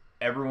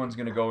 everyone's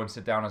gonna go and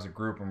sit down as a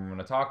group, and we're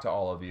gonna talk to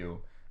all of you.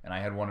 And I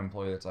had one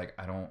employee that's like,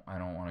 I don't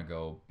want to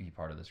go be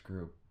part of this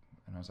group.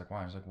 And I was like,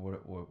 why? I was like,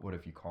 what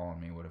if you call on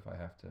me? What if I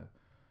have to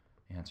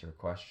answer a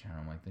question?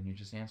 I'm like, then you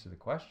just answer the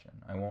question.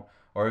 I won't.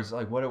 Or it's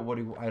like, I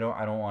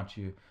don't want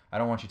you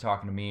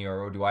talking to me,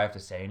 or do I have to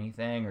say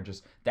anything? Or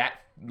just that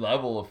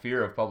level of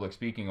fear of public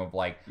speaking of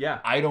like,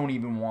 I don't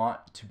even want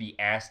to be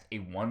asked a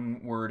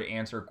one-word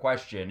answer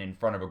question in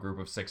front of a group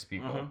of 6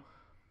 people.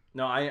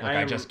 No,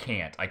 I just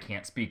can't. I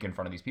can't speak in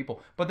front of these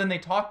people. But then they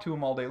talk to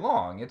him all day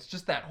long. It's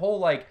just that whole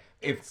like,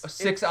 if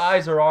 6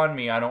 eyes are on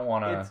me, I don't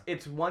want to.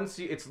 It's once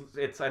you.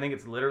 It's. I think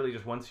it's literally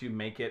just once you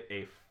make it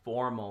a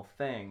formal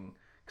thing.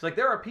 Because like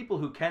there are people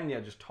who can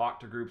just talk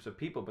to groups of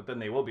people, but then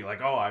they will be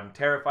like, oh, I'm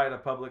terrified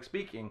of public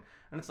speaking.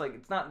 And it's like,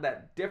 it's not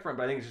that different,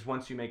 but I think it's just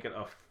once you make it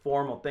a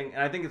formal thing.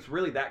 And I think it's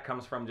really that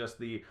comes from just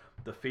the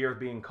fear of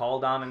being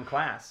called on in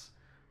class.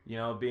 You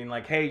know, being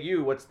like, hey,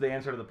 you, what's the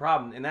answer to the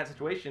problem? In that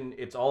situation,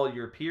 it's all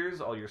your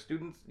peers, all your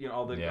students, you know,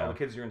 all the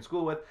kids you're in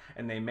school with,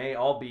 and they may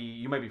all be,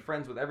 you might be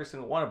friends with every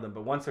single one of them,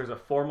 but once there's a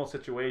formal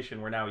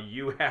situation where now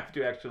you have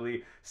to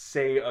actually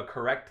say a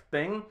correct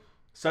thing,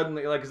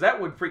 suddenly, like, because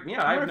that would freak me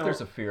out. I wonder if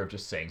there's a fear of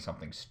just saying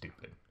something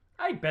stupid.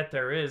 I bet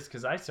there is,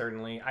 because I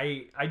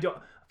don't,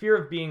 fear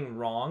of being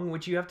wrong,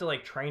 which you have to,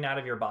 like, train out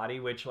of your body,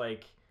 which,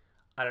 like,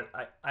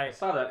 I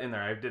saw that in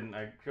there. I can't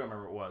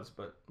remember what it was,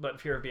 but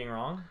fear of being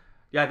wrong?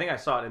 Yeah, I think I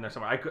saw it in there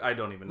somewhere. I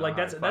don't even know. Like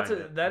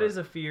that is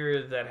a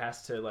fear that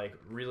has to like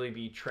really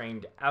be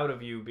trained out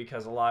of you,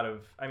 because a lot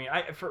of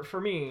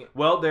for me.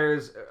 Well,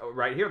 there's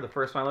right here. The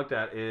first one I looked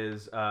at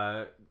is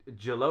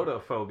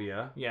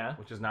gelatophobia. Yeah.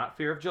 Which is not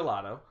fear of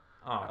gelato.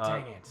 Oh,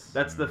 dang it!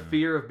 That's the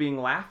fear of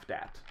being laughed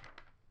at.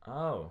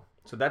 Oh.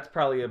 So that's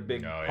probably a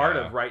big part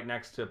of right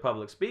next to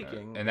public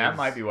speaking. And that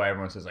might be why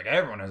everyone says, like,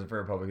 everyone has a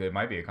fear of public. It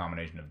might be a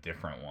combination of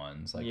different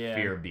ones. Like,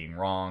 fear of being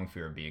wrong,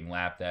 fear of being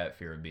laughed at,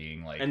 fear of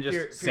being, like, and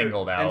just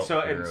singled out.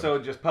 And so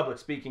just public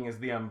speaking is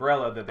the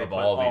umbrella that they put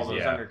all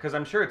those under. Because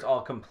I'm sure it's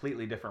all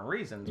completely different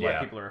reasons why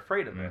people are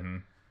afraid of it. Mm-hmm.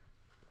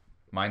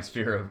 Mine's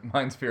fear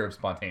of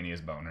spontaneous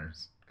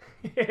boners.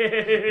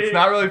 It's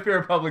not really fear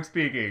of public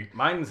speaking.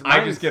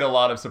 I just get a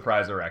lot of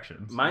surprise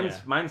erections.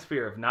 Mine's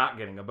fear of not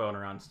getting a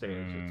boner on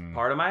stage. It's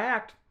part of my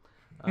act.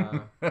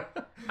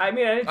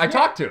 I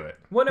talk to it.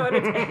 Well, no, and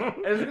I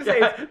was gonna say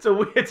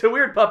it's a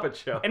weird puppet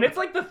show, and it's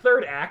like the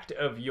third act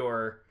of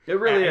your. It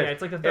really is.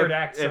 It's like the third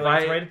act. So it's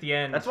right at the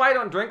end. That's why I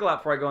don't drink a lot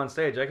before I go on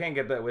stage. I can't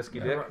get that whiskey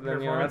dick.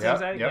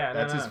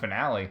 That's his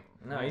finale.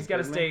 No, he's got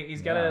to stay.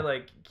 He's got to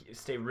like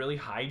stay really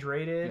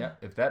hydrated. Yeah.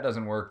 If that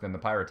doesn't work, then the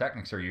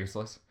pyrotechnics are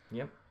useless.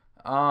 Yep.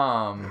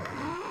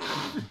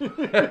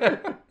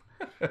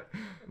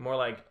 More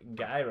like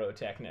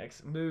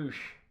gyrotechnics. Boosh.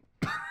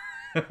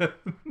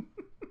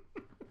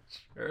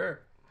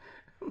 Sure.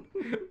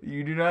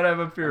 You do not have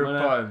a fear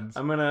of puns.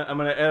 I'm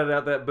gonna edit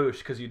out that boosh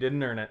because you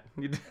didn't earn it.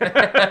 You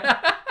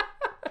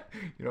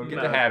don't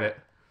get to have it.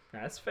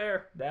 That's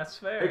fair. That's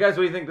fair. Hey guys,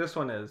 what do you think this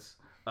one is?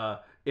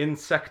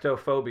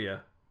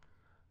 Insectophobia.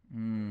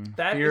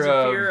 That is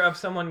a fear of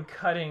someone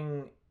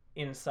cutting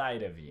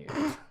inside of you.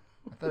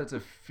 I thought it's a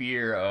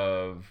fear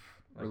of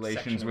like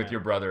relations with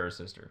your brother or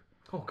sister.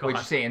 Oh, God. Would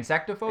you say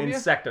insectophobia?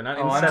 Insecto, not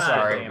I'm insectophobia.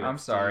 sorry. I'm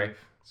sorry.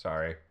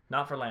 Sorry.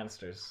 Not for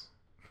Lannisters.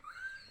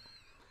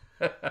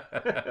 But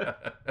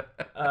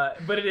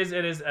it is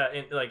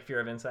like fear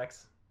of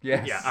insects.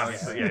 Yes. Yeah,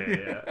 obviously.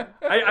 Yeah.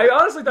 I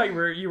honestly thought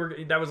you were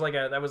that was like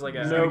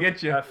a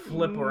get you. A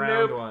flip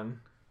around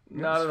one.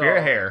 Not fear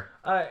of hair.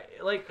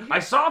 I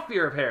saw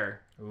fear of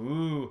hair.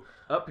 Ooh,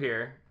 up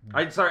here.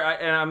 I'm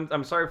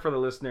sorry for the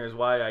listeners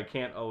why I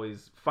can't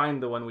always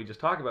find the one we just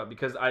talked about,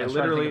 because I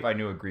literally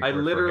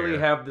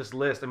have this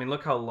list. I mean,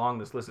 look how long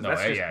this list is.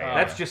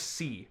 That's just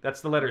C.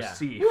 That's the letter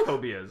C.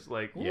 Phobias.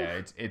 Like,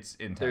 it's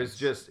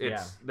intense.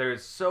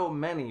 There's so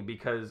many,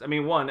 because I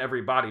mean,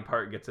 every body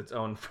part gets its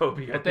own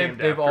phobia. But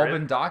they've all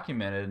been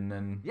documented, and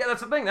then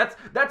that's the thing.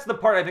 That's the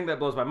part I think that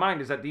blows my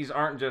mind, is that these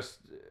aren't just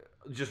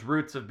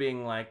roots of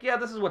being like,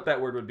 this is what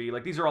that word would be.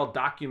 Like, these are all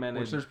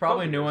documented. Which there's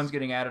probably new ones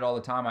getting added all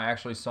the time. I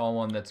actually saw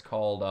one that's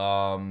called,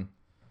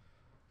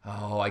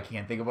 I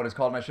can't think of what it's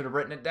called, and I should have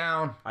written it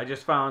down. I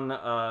just found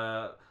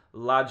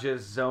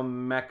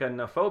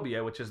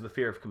logizomechanophobia, which is the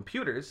fear of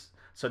computers.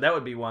 So that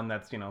would be one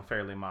that's,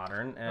 fairly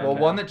modern. And,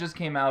 one that just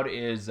came out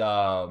is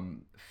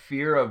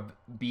fear of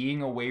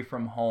being away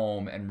from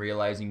home and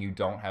realizing you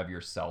don't have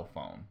your cell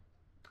phone.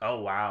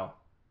 Oh, wow.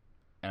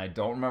 And I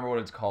don't remember what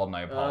it's called, and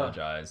I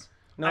apologize.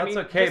 No, it's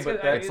okay, but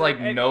it's like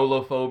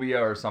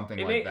nolophobia or something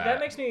like that. That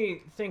makes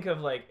me think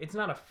of, like, it's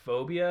not a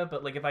phobia,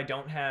 but, like, if I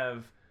don't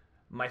have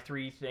my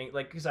three things,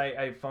 like, because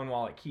I have phone,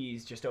 wallet,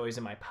 keys just always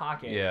in my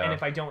pocket, and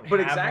if I don't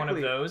have one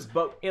of those,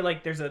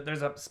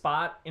 there's a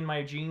spot in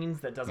my jeans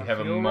that doesn't feel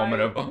right. You have a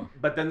moment of...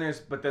 But then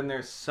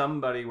there's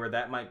somebody where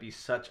that might be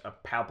such a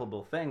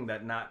palpable thing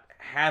that not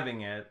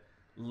having it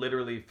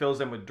literally fills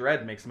them with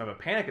dread, makes them have a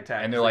panic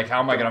attack, and they're like, how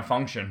am I going to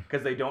function?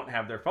 Because they don't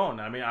have their phone.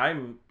 I mean,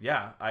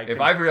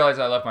 if I've realized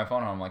I left my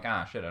phone home, I'm like,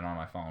 shit, I don't have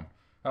my phone.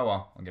 Oh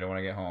well, I'll get it when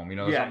I get home.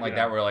 Something like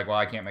that, where like, well,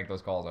 I can't make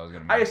those calls I was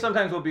going to make. I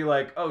sometimes will be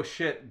like, oh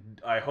shit,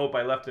 I hope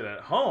I left it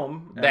at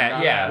home.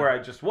 Where I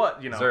just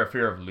Is there a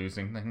fear of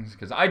losing things?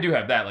 Because I do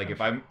have that. Like,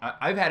 if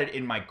I've had it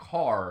in my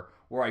car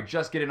where I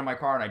just get into my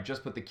car and I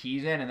just put the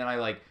keys in, and then I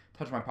like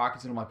touch my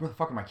pockets and I'm like, where the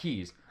fuck are my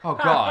keys? Oh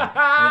god!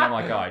 And then I'm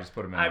like, I just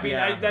put them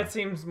in. That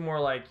seems more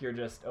like you're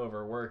just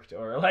overworked,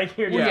 or like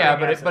you're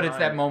just but it's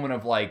that moment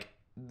of like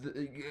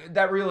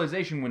that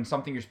realization when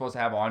something you're supposed to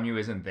have on you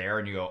isn't there,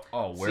 and you go,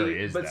 "Oh, where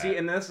is that?" But see,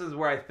 and this is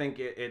where I think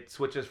it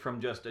switches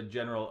from just a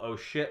general "oh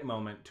shit"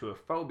 moment to a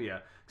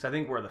phobia. Because I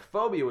think where the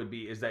phobia would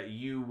be is that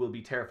you will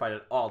be terrified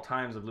at all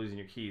times of losing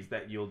your keys.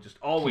 That you'll just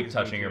always keep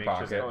touching your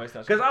pocket.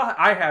 Because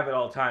I have it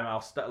all the time.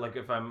 Like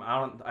if I'm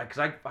out, because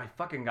I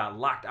fucking got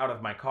locked out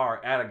of my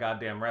car at a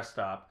goddamn rest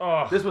stop.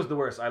 Oh. This was the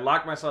worst. I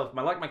locked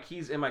my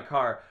keys in my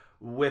car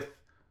with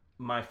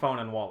my phone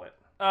and wallet.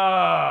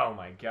 Oh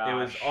my gosh. It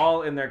was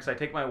all in there because I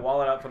take my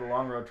wallet out for the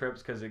long road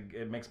trips because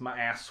it makes my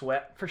ass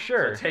sweat. For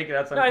sure. So I take it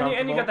outside.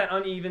 And you got that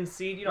uneven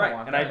seat. You don't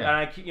want and that.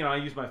 I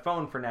use my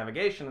phone for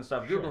navigation and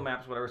stuff, Google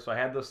Maps, whatever. So I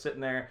had those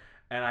sitting there.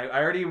 And I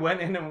already went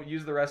in and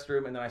used the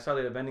restroom, and then I saw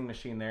they had a vending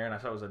machine there, and I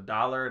saw it was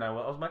 $1, and I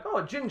was like, oh,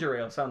 a ginger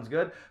ale sounds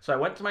good. So I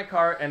went to my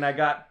car, and I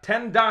got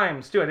 10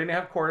 dimes, too. I didn't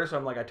have quarters, so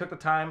I'm like, I took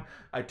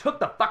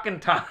the fucking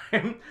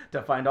time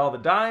to find all the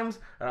dimes,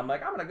 and I'm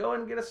like, I'm going to go in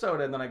and get a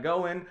soda. And then I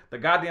go in, the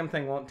goddamn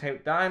thing won't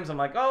take dimes. I'm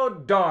like, oh,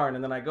 darn.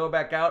 And then I go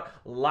back out,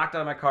 locked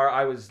out of my car.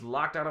 I was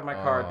locked out of my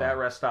car at that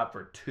rest stop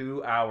for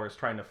 2 hours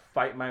trying to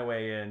fight my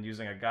way in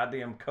using a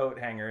goddamn coat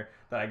hanger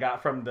that I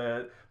got from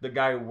the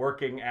guy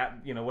working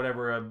at,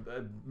 whatever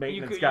a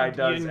maintenance guy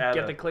does. You didn't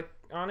get the click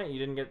on it? You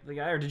didn't get the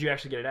guy? Or did you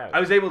actually get it out? I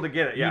was able to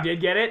get it, yeah. You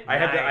did get it?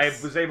 I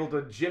was able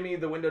to jimmy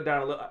the window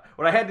down a little.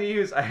 What I had to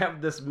use, I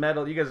have this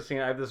metal, you guys have seen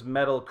it, I have this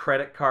metal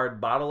credit card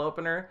bottle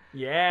opener.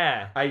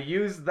 Yeah. I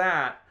used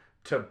that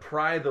to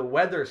pry the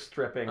weather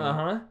stripping.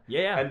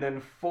 Yeah. And then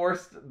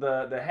forced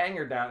the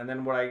hanger down. And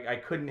then I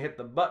couldn't hit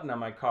the button on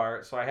my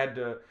car, so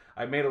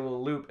I made a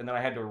little loop, and then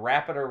I had to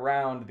wrap it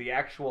around the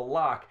actual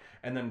lock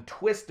and then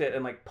twist it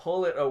and like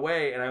pull it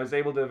away, and I was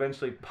able to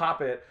eventually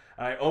pop it,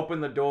 and I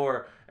opened the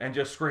door and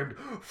just screamed,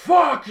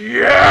 "Fuck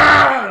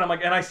yeah!" And I'm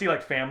like, and I see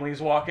like families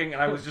walking,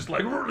 and I was just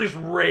like this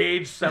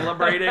rage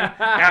celebrating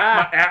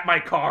at my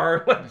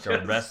car. Like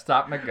a rest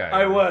stop MacGyver.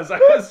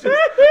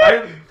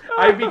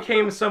 I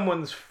became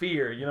someone's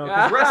fear,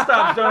 because rest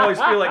stops don't always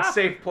feel like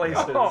safe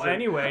places.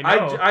 Anyway,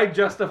 no. I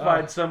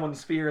justified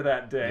someone's fear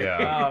that day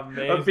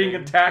of being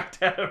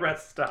attacked at a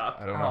rest stop.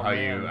 I don't know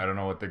I don't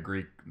know what the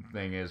Greek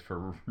thing is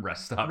for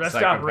rest stop. Rest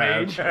stop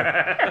rage.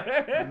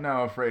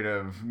 No, afraid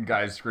of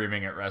guys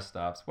screaming at rest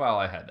stops. Well,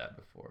 I had that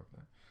before.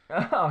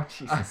 But... Oh,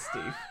 Jesus,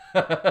 Steve.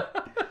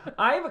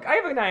 I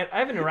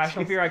have an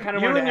irrational fear. I kind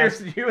of wanted to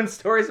ask you and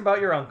stories about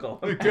your uncle.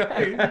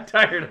 I'm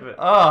tired of it.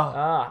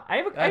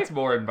 That's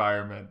more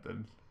environment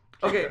than.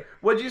 Okay,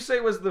 what'd you say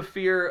was the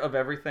fear of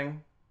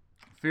everything?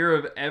 Fear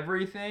of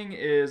everything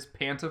is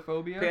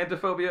pantophobia.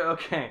 Pantophobia.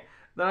 Okay.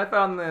 Then I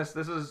found this.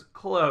 This is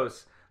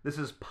close. This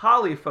is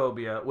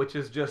polyphobia, which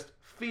is just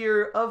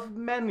fear of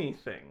many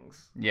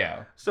things.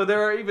 Yeah. So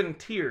there are even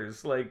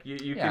tiers. Like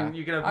you can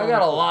have. I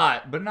got a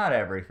lot, but not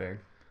everything.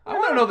 I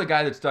want to know the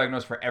guy that's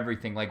diagnosed for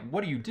everything. Like,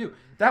 what do you do?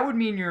 That would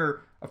mean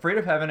you're afraid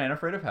of heaven and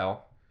afraid of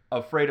hell,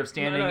 afraid of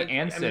standing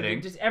and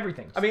sitting. Just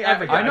everything.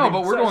 Everything. I know,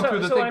 but we're going through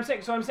the thing.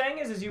 What I'm saying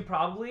is you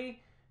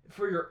probably,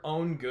 for your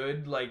own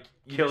good, like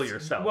kill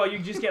yourself. Well, you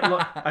just get.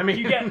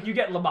 You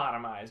get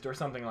lobotomized or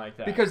something like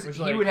that. Because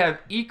he would have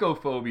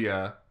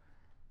ecophobia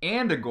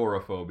and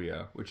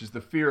agoraphobia, which is the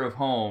fear of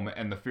home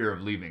and the fear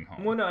of leaving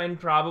home. Well, no, and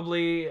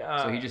probably.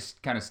 So he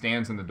just kind of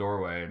stands in the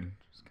doorway and.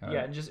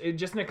 Just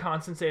in a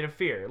constant state of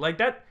fear. Like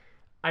that,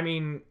 I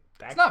mean...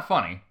 It's not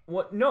funny.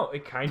 What? No,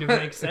 it kind of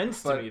makes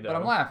sense to me, though. But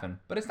I'm laughing.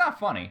 But it's not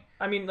funny.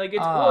 I mean, like,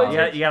 it's...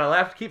 you gotta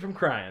laugh to keep from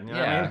crying. You know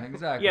what I mean?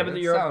 Exactly. Yeah, but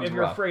if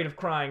you're afraid of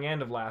crying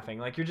and of laughing,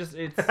 like, you're just...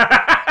 It's...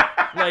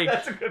 like...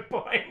 That's a good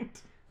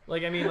point.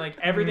 Like, I mean, like,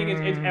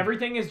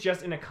 everything is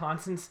just in a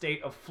constant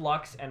state of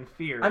flux and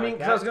fear. I mean,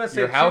 because I was going to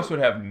say... Your house would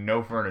have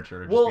no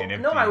furniture. Just be an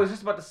empty... no, I was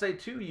just about to say,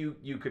 too,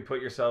 you could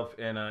put yourself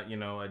in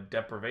a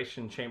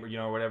deprivation chamber,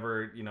 or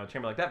whatever,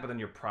 chamber like that, but then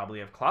you probably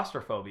have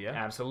claustrophobia.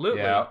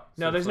 Absolutely. Yeah.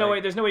 No, there's no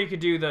way you could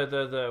do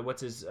the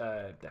what's his,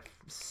 that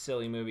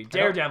silly movie,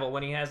 Daredevil,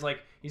 when he has,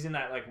 like, he's in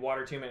that, like,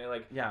 water tomb and,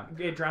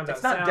 it drowns out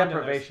sound. It's not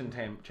deprivation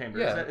chamber.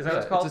 Yeah, is that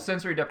what it's called? It's a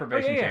sensory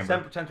deprivation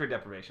chamber. Sensory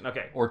deprivation,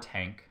 okay. Or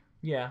tank.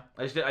 Yeah,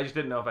 I just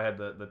didn't know if I had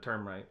the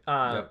term right.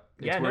 Yep.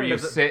 It's where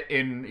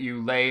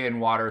you lay in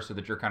water so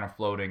that you're kind of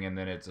floating, and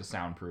then it's a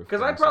soundproof.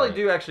 Because I probably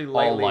do actually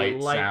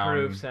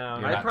light-proof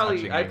sound. I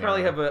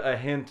probably have a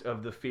hint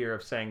of the fear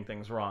of saying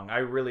things wrong. I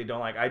really don't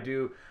like. I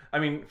do. I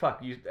mean,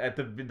 fuck you. At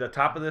the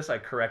top of this, I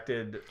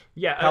corrected.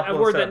 Yeah, a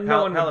word that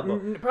no one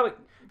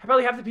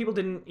probably half the people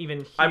didn't even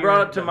hear. I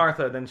brought it to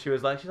Martha, then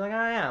she's like, oh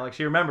yeah, like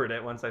she remembered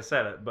it once I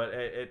said it, but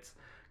it's.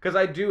 Because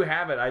I do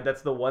have it.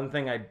 That's the one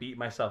thing I beat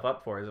myself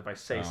up for is if I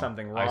say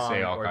something wrong or dumb. I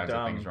say all kinds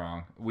of things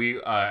wrong.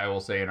 I will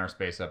say in our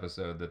space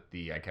episode that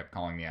I kept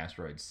calling the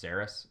asteroid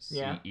Ceres,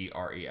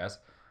 Ceres.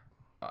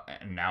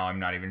 And now I'm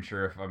not even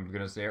sure if I'm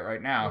going to say it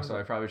right now, so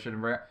I probably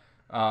shouldn't bring it.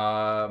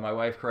 My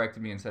wife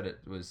corrected me and said it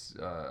was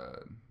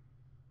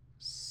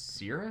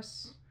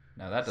Ceres?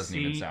 No, that doesn't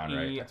even sound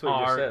right. That's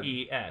what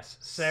you said.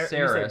 Ceres.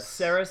 Ceres.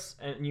 Ceres,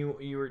 and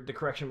the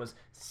correction was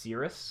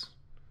Cirrus.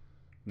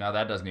 No,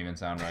 that doesn't even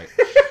sound right.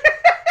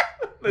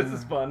 This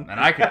is fun. And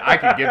I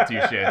could give two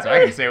shits.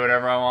 I can say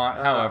whatever I want,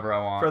 however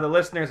I want. For the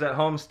listeners at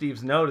home,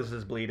 Steve's nose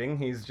is bleeding.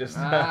 He's just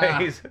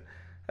he's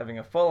having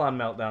a full-on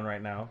meltdown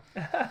right now.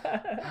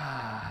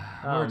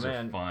 Words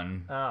are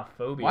fun.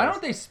 Phobias. Why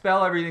don't they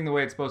spell everything the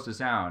way it's supposed to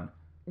sound?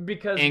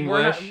 Because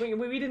English?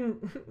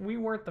 we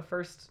weren't the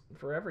first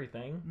for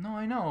everything. No,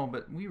 I know,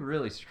 but we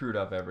really screwed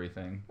up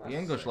everything. The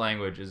English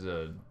language is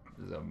a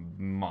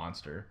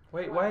monster.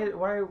 Wait,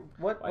 where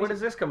does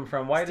this come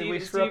from? Why did we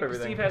screw up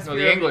everything? Steve has No,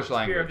 fear the of English fear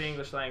language. of the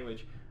English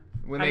language.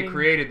 When they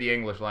created the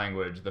English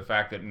language, the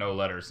fact that no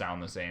letters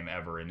sound the same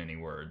ever in any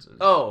words is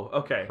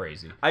okay.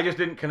 crazy. I just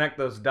didn't connect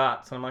those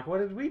dots, and I'm like, what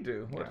did we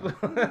do? Yeah.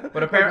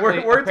 But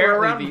apparently, words were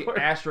around the for-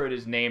 asteroid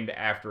is named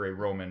after a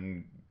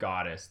Roman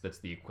goddess that's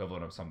the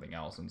equivalent of something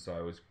else, and so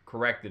I was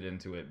corrected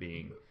into it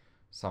being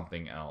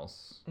something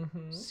else.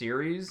 Mm-hmm.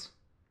 Ceres?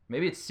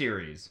 Maybe it's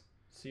Ceres.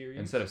 Ceres?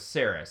 Instead of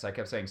Ceres. I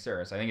kept saying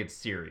Ceres. I think it's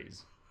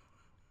Ceres.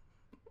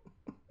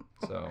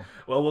 So...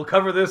 Well, we'll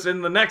cover this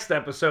in the next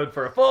episode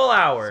for a full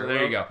hour. So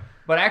there you go.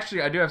 But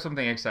actually, I do have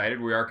something excited.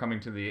 We are coming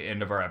to the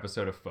end of our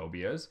episode of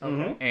Phobias.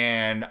 Mm-hmm.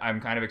 And I'm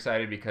kind of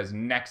excited because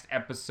next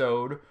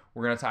episode,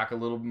 we're going to talk a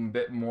little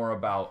bit more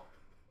about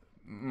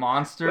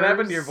monsters. What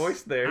happened to your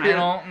voice there? I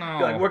don't know.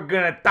 You're like, we're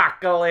going to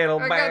talk a little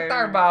bit. I got to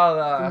talk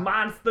about...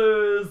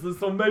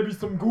 Monsters, and maybe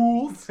some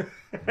ghouls.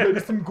 Maybe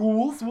some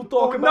ghouls we'll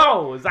talk Who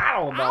about. knows? I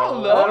don't know. I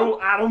don't know.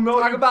 I don't know.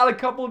 Talk about a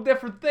couple of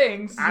different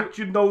things. At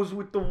your nose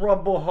with the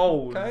rubber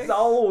hose. Okay.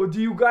 So,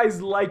 do you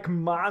guys like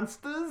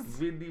monsters?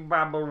 Vinny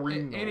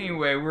Barbarino.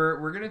 Anyway,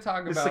 we're going to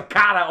talk The about...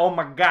 cicada, oh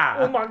my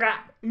god. Oh my god.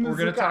 We're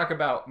going to talk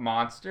about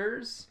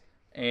monsters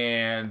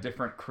and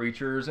different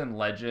creatures and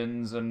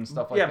legends and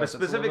stuff like that. Yeah, but that's a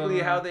little specifically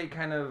bit- how they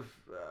kind of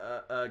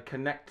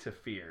connect to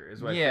fear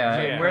is what. Yeah, I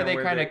think. and where they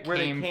where kinda where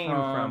they came came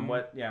from.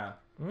 What? Yeah.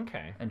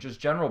 Okay. and just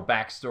general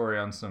backstory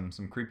on some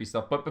creepy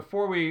stuff. But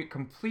before we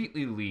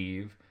completely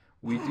leave,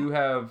 we do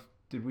have.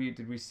 Did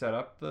we set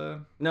up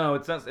the? No,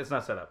 it's not. It's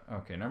not set up.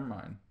 Okay, never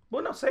mind.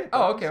 Well, no, say it.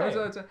 Oh, though. okay. Say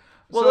Let's- it.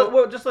 let's-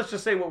 Well, let's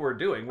just say what we're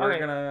doing. We're Okay.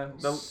 gonna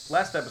the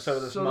last episode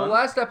of this so month. the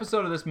last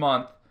episode of this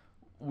month,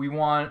 we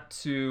want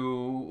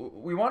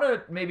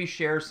to maybe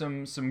share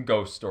some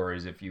ghost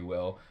stories, if you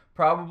will.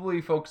 Probably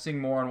focusing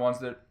more on ones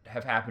that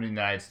have happened in the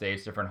United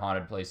States, different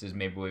haunted places.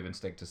 Maybe we'll even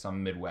stick to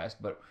some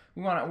Midwest. But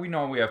we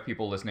know we have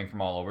people listening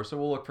from all over, so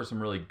we'll look for some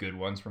really good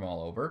ones from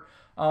all over.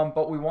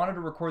 But we wanted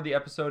to record the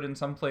episode in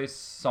some place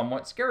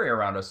somewhat scary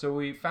around us, so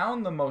we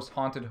found the most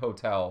haunted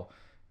hotel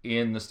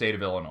in the state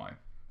of Illinois,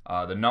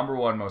 the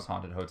 #1 most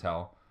haunted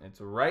hotel. It's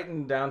right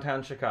in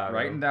downtown Chicago.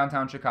 Right in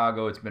downtown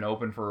Chicago. It's been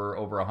open for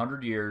over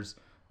 100 years.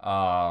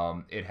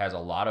 It has a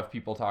lot of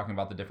people talking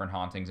about the different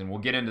hauntings, and we'll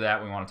get into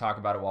that. We want to talk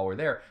about it while we're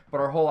there. But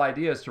our whole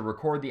idea is to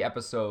record the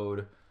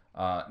episode,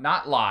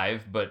 not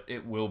live, but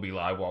it will be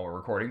live while we're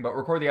recording, but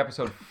record the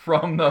episode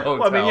from the hotel.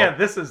 Well, I mean, yeah,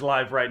 this is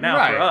live right now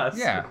for us.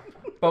 Yeah.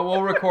 But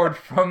we'll record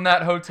from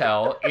that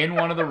hotel in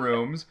one of the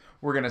rooms.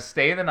 We're going to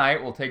stay the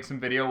night. We'll take some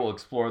video. We'll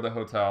explore the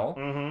hotel.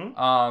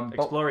 Mm-hmm.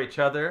 Explore each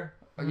other.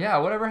 Yeah,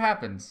 whatever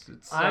happens.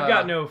 I've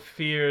got no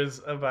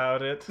fears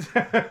about it.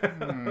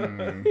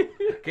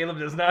 Caleb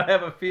does not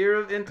have a fear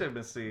of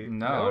intimacy.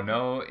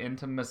 No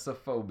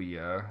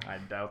intimacophobia. I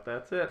doubt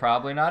that's it.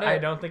 Probably not it. I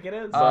don't think it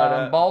is.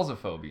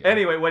 Ballsophobia.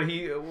 Anyway, what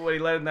he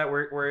led in that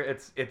where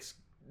it's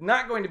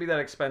not going to be that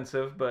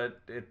expensive, but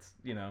it's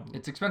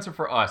It's expensive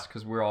for us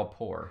because we're all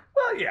poor.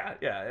 well, yeah.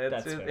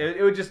 That's fair.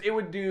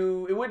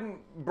 It wouldn't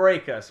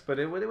break us, but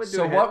it would do.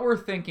 So what we're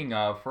thinking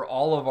of for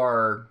all of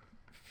our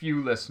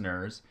few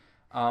listeners.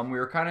 We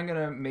were kind of going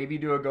to maybe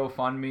do a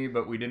GoFundMe,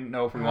 but we didn't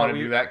know if we want to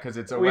do that because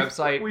it's a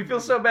website. We feel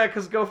so bad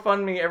because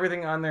GoFundMe,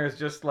 everything on there is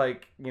just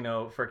like,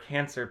 for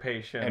cancer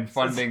patients. And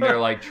funding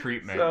their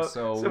treatment.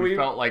 So we we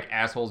felt like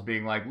assholes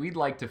being like, we'd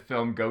like to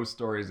film ghost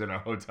stories in a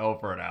hotel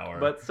for an hour.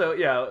 But so,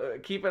 yeah,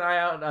 keep an eye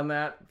out on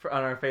that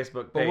on our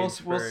Facebook page.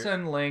 But we'll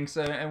send links,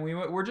 and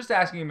we're just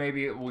asking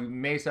maybe we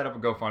may set up a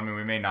GoFundMe,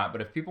 we may not.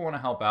 But if people want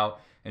to help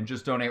out and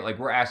just donate,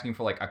 we're asking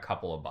for a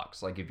couple of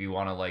bucks. If you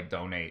want to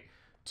donate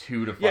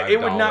 $2 to $5. Yeah,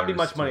 it would not be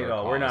much money to at a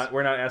all. cause.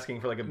 We're not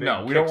asking for a big.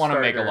 No, we don't want to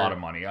make a Kickstarter. lot of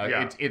money.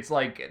 Yeah. It's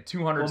like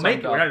 $200.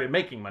 We're not even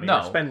making money. No,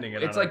 We're spending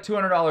it. It's on like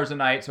 $200 a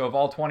night. So if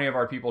all 20 of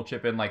our people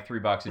chip in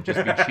 $3, it'd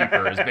just be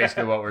cheaper. Is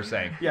basically what we're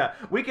saying. Yeah,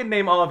 we can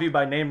name all of you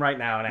by name right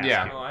now and ask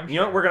Yeah. you. Oh, I'm You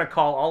know what? sure. We're gonna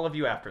call all of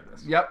you after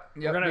this. Yep.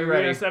 we're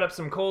gonna set up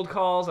some cold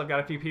calls. I've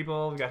got a few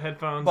people. We've got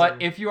headphones. But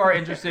and if you are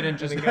interested in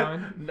just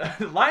everything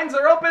going. Lines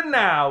are open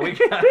now. We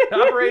got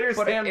operators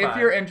But stand if by.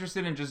 you're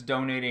interested in just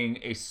donating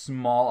a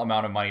small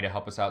amount of money to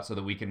help us out so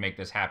that we can make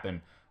this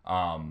happen,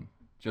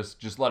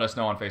 just let us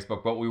know on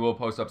Facebook. But we will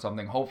post up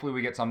something. Hopefully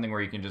we get something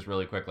where you can just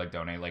really quick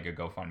donate a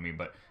GoFundMe.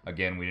 But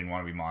again, we didn't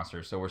want to be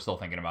monsters, so we're still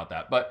thinking about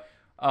that. But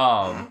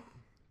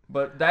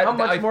that How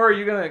much more are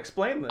you gonna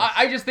explain this?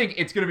 I just think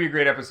it's going to be a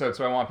great episode,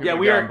 so I want people Yeah, to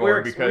we get are- on board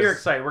we're because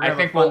excited. We're gonna I have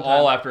a think fun we'll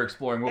all, time. after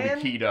exploring, we'll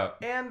be keyed up.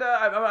 And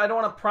I don't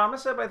want to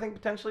promise it, but I think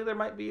potentially there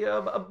might be a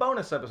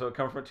bonus episode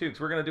coming from it too, because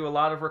we're gonna do a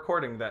lot of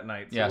recording that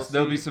night. So Yes, we'll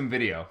there'll be see. some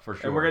video for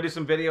sure. And we're gonna do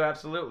some video,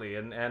 absolutely.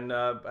 And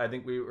I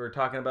think we were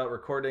talking about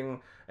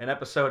recording an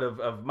episode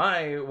of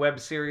my web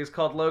series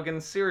called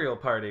Logan's Cereal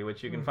Party,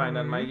 which you can find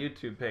on my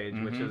YouTube page,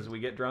 which is we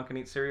get drunk and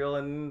eat cereal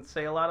and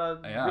say a lot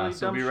of really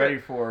so dumb be shit. ready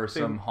for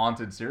some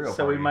haunted cereal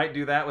So party. we might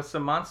do that with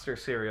some monster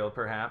cereal,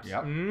 perhaps.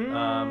 Yep.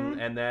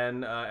 And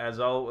then,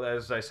 as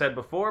I said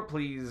before,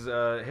 please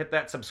hit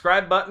that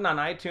subscribe button on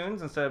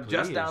iTunes instead of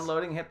just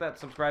downloading. Hit that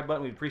subscribe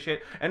button. We'd appreciate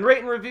it. And rate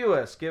and review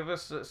us. Give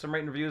us some rate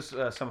and reviews.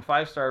 Some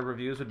 5-star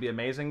reviews would be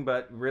amazing.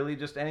 But really,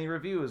 just any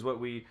review is what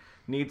we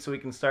need, so we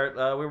can start.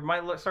 We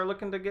might start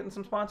looking to getting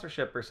some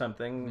sponsorship or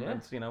something. Yeah.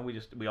 It's,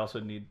 we also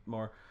need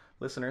more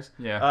listeners.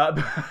 Yeah.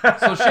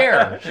 So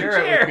share it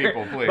with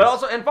people, please. But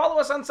also, and follow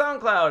us on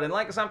SoundCloud, and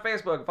like us on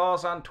Facebook, follow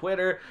us on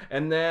Twitter,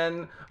 and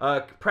then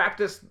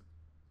practice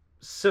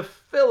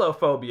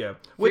syphilophobia,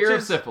 which fear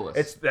is of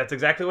syphilis. That's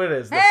exactly what it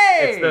is.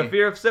 Hey! It's the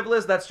fear of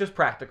syphilis. That's just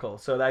practical.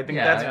 So I think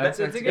that's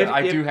a good.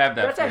 I do have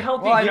that. That's a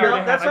healthy Well, fear. I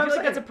know, that's I what I'm feel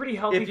like saying. that's a pretty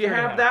healthy. If you fear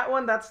to have that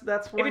one, that's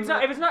one.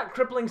 If it's not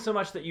crippling so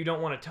much that you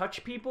don't want to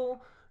touch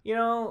people,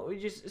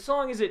 just as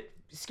long as it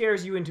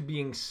scares you into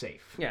being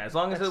safe. Yeah, as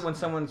long as when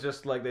someone's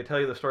just like they tell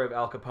you the story of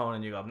Al Capone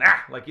and you go nah,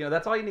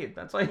 that's all you need.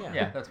 That's all you need.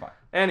 Yeah, that's fine.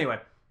 Anyway,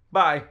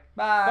 bye.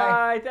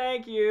 Bye.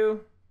 Thank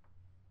you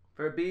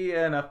For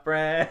being a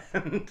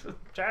friend.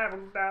 Travel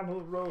down the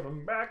road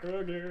and back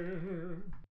again.